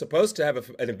 We're supposed to have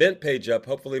an event page up.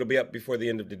 Hopefully, it'll be up before the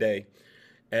end of the day.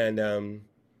 And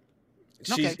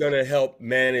she's Okay. going to help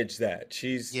manage that.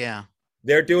 Yeah,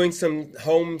 They're doing some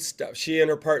home stuff. She and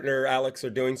her partner, Alex, are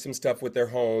doing some stuff with their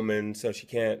home. And so she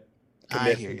can't I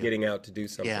commit hear to you. getting out to do Yeah.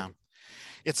 something.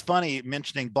 It's funny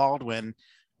mentioning Baldwin.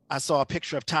 I saw a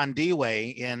picture of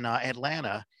Tandiwe in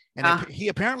Atlanta, and Ah, he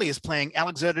apparently is playing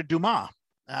Alexander Dumas.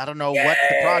 I don't know what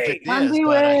the Yay! project is, Andy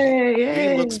but Way.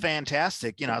 he looks Yay.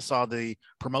 fantastic. I saw the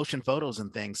promotion photos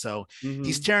and things. So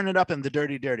he's Hmm. tearing it up in the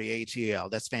Dirty Dirty ATL.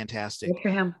 That's fantastic. Good for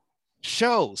him.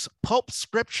 Shows Pulp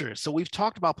Scripture. So we've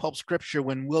talked about Pulp Scripture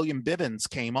when William Bivens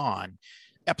came on,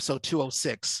 episode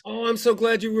 206. Oh, I'm so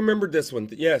glad you remembered this one.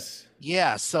 Yes.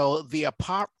 Yeah. So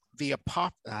apocryph,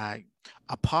 apoc,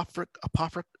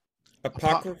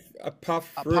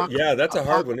 Yeah, that's a apoc,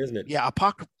 hard one, isn't it? yeah,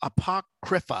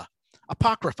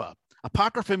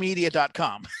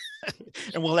 apocryphamedia.com.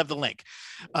 And we'll have the link.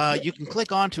 You can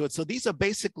click onto it. So these are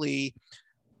basically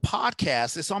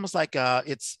podcasts. It's almost like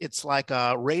it's like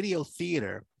a radio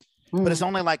theater, but it's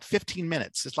only like 15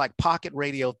 minutes. It's like pocket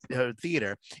radio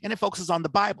theater, and it focuses on the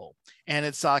Bible, and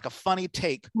it's like a funny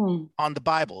take on the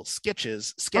Bible,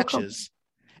 sketches. Okay.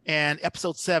 And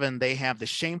episode 7, they have the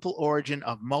shameful origin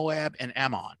of Moab and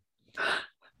Ammon.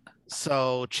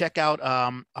 So check out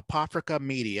Apocrypha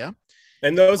Media.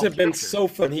 And those Pulp have been Scripture. so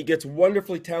fun. He gets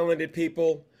wonderfully talented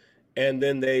people, and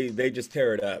then they just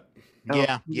tear it up.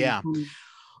 Yeah, Oh, yeah. mhm.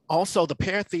 Also, the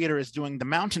Pear Theater is doing The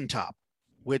Mountaintop,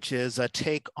 which is a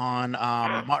take on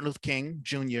Martin Luther King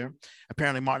Jr.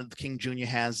 Apparently, Martin Luther King Jr.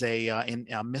 has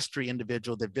a mystery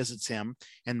individual that visits him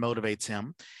and motivates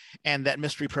him. And that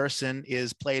mystery person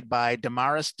is played by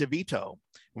Damaris DeVito.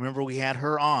 Remember, we had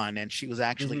her on, and she was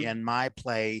actually in my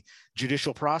play,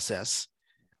 Judicial Process,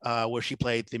 where she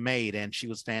played the maid, and she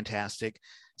was fantastic.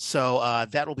 So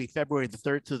that will be February the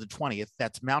 3rd through the 20th.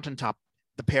 That's Mountaintop,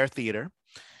 the Pear Theater.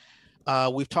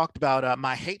 We've talked about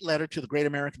My Hate Letter to the Great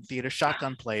American Theater,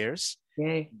 Shotgun Players.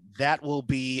 Yay. That will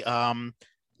be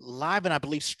live and I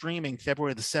believe streaming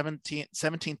February the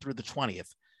 17th through the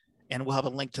 20th. And we'll have a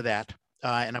link to that.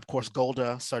 And of course,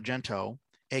 Golda Sargento,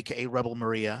 aka Rebel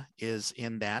Maria, is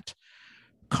in that.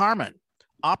 Carmen,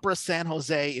 Opera San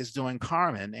Jose is doing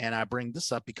Carmen. And I bring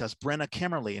this up because Brenna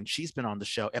Kimmerly, and she's been on the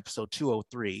show, episode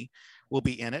 203, will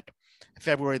be in it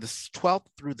February the 12th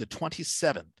through the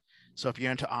 27th. So if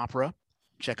you're into opera,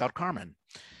 check out Carmen.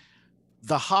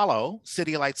 The Hollow,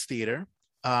 City Lights Theater,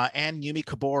 and Yumi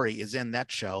Kabori is in that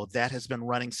show. That has been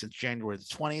running since January the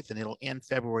 20th, and it'll end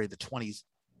February the 20th.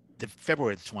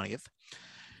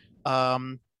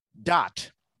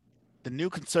 Dot, the new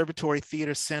Conservatory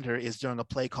Theater Center, is doing a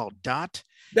play called Dot.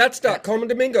 That's Coleman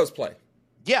Domingo's play.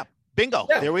 Yeah, bingo.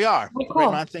 Yeah. There we are. Oh, cool.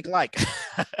 Great minds think alike.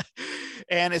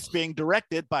 And it's being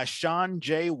directed by Sean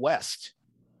J. West,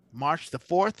 March the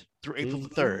 4th through April the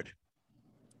 3rd.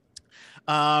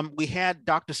 We had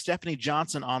Dr. Stephanie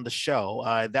Johnson on the show.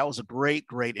 That was a great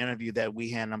interview that we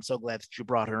had, and I'm so glad that you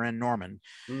brought her in, Norman.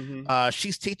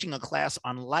 She's teaching a class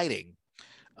on lighting,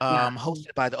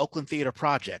 hosted by the Oakland Theater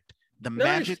Project, The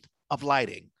Magic of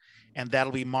Lighting. And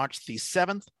that'll be March the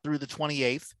 7th through the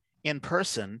 28th in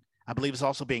person I believe it's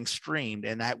also being streamed,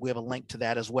 and we have a link to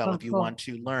that as well Oh, if you cool. want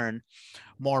to learn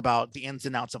more about the ins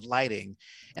and outs of lighting,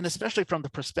 and especially from the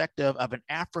perspective of an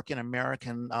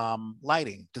African-American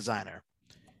lighting designer,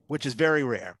 which is very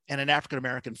rare, and an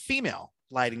African-American female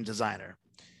lighting designer.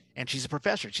 And she's a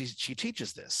professor. She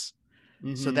teaches this.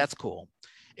 So that's cool.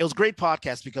 It was a great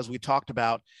podcast because we talked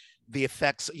about the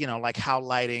effects, like how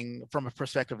lighting from a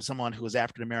perspective of someone who is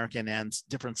African-American and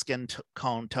different skin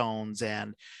tones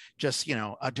and just,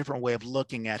 a different way of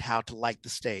looking at how to light the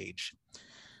stage.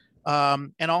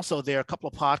 And also there are a couple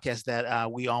of podcasts that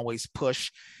we always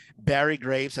push. Barry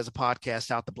Graves has a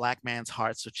podcast out, The Black Man's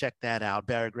Heart. So check that out.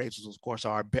 Barry Graves is, of course,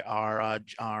 our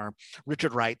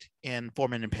Richard Wright in Four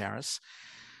Men in Paris.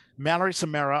 Mallory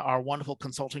Samara, our wonderful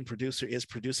consulting producer, is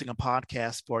producing a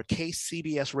podcast for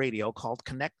KCBS Radio called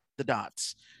Connect the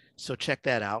Dots. So check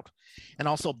that out. And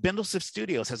also Bindlestiff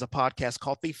Studios has a podcast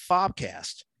called The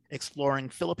Fobcast, exploring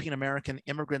Philippine-American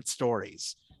immigrant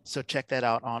stories. So check that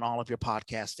out on all of your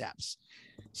podcast apps.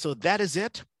 So that is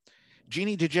it.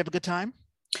 Jeannie, did you have a good time?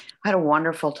 I had a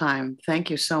wonderful time. Thank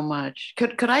you so much.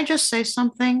 Could I just say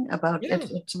something about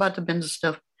it? It's about the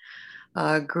Bindlestiff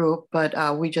group,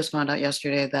 but we just found out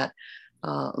yesterday that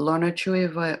Lorna Chewy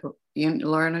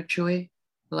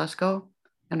Velasco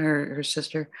and her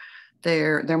sister,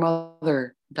 their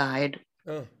mother died.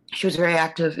 Oh. She was very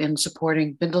active in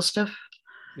supporting Bindlestiff,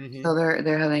 so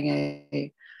they're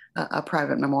having a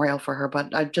private memorial for her.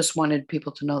 But I just wanted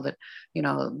people to know that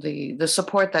the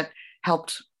support that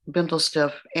helped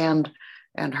Bindlestiff and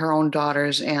her own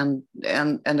daughters and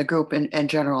the group in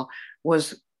general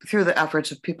was through the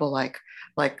efforts of people like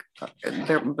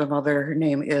their mother. Her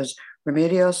name is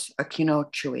Remedios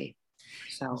Aquino Chewy.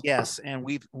 So yes, and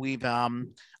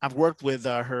I've worked with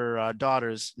her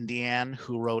daughters, Deanne,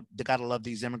 who wrote "They Gotta Love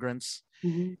These Immigrants,"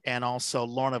 and also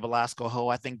Lorna Velasco Ho,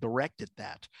 I think, directed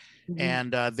that.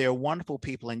 And they're wonderful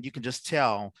people, and you can just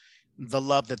tell the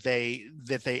love that they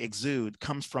exude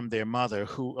comes from their mother,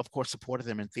 who of course supported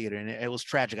them in theater. And it was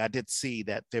tragic. I did see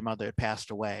that their mother had passed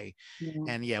away.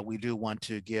 And we do want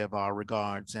to give our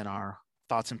regards and our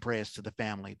thoughts and prayers to the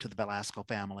family, to the Velasco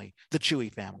family, the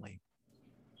Chewy family.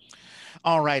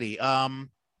 All righty.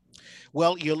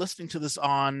 Well, you're listening to this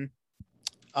on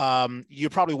you're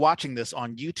probably watching this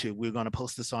on YouTube. We're going to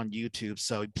post this on YouTube.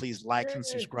 So please like and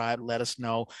subscribe. Let us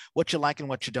know what you like and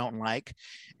what you don't like.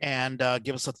 And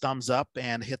give us a thumbs up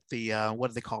and hit the, what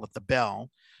do they call it? The bell,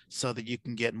 so that you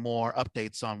can get more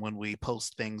updates on when we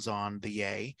post things on the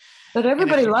Yay. But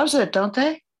everybody loves it, don't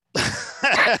they?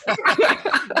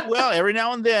 Well, every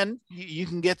now and then you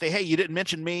can get the, hey, you didn't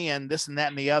mention me and this and that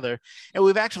and the other. And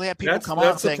we've actually had people come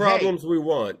on saying, that's the problems we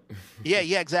want. Yeah,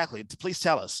 exactly. Please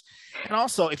tell us. And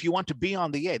also, if you want to be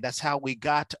on the Yay, that's how we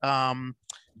got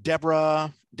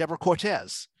Deborah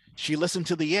Cortez. She listened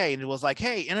to the Yay and it was like,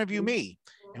 hey, interview me.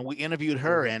 And we interviewed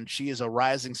her, and she is a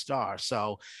rising star.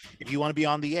 So if you want to be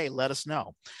on the Yay, let us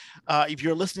know. If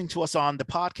you're listening to us on the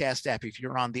podcast app, if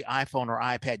you're on the iPhone or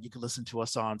iPad, you can listen to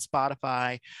us on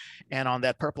Spotify and on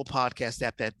that purple podcast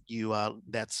app that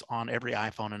that's on every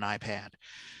iPhone and iPad.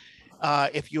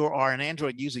 If you are an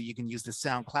Android user, you can use the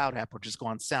SoundCloud app, or just go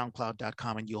on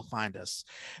soundcloud.com and you'll find us.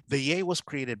 The Yay was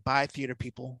created by theater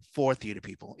people for theater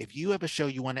people. If you have a show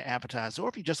you want to advertise, or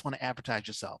if you just want to advertise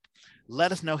yourself,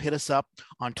 let us know. Hit us up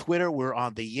on Twitter. We're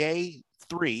on the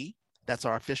Yay3. That's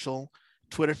our official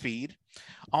Twitter feed.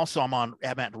 Also, I'm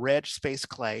at Reg Space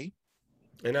Clay.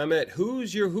 And I'm at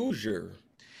Who's Your Hoosier.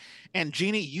 And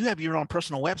Jeannie, you have your own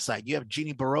personal website. You have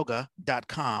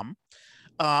JeannieBarroga.com.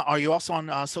 Are you also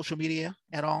on social media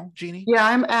at all, Jeannie? Yeah,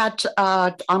 I'm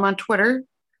on Twitter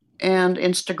and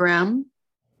Instagram.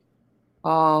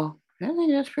 I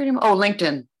think that's pretty much. Oh,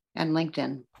 LinkedIn.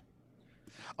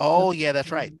 Oh, yeah,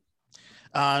 that's right.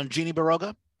 Jeannie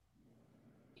Barroga?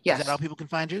 Yes. Is that how people can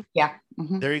find you? Yeah.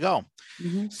 There you go.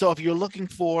 So if you're looking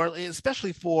for,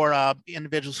 especially for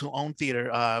individuals who own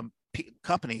theater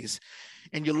companies,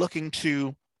 and you're looking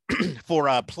for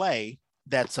a play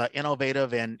that's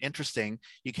innovative and interesting,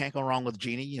 you can't go wrong with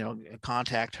Jeannie.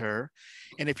 Contact her.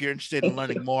 And if you're interested in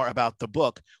learning more about the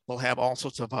book, we'll have all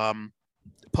sorts of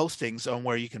postings on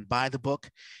where you can buy the book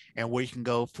and where you can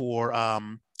go for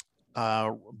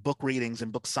book readings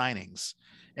and book signings.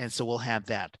 And so we'll have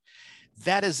that.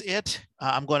 That is it.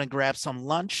 I'm going to grab some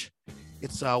lunch.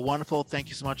 It's wonderful. Thank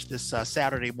you so much this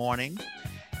Saturday morning.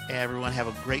 Everyone have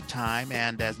a great time.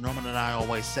 And as Norman and I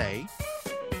always say,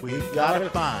 we've got to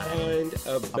find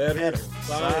a better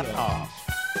sign off.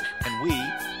 And we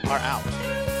are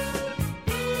out.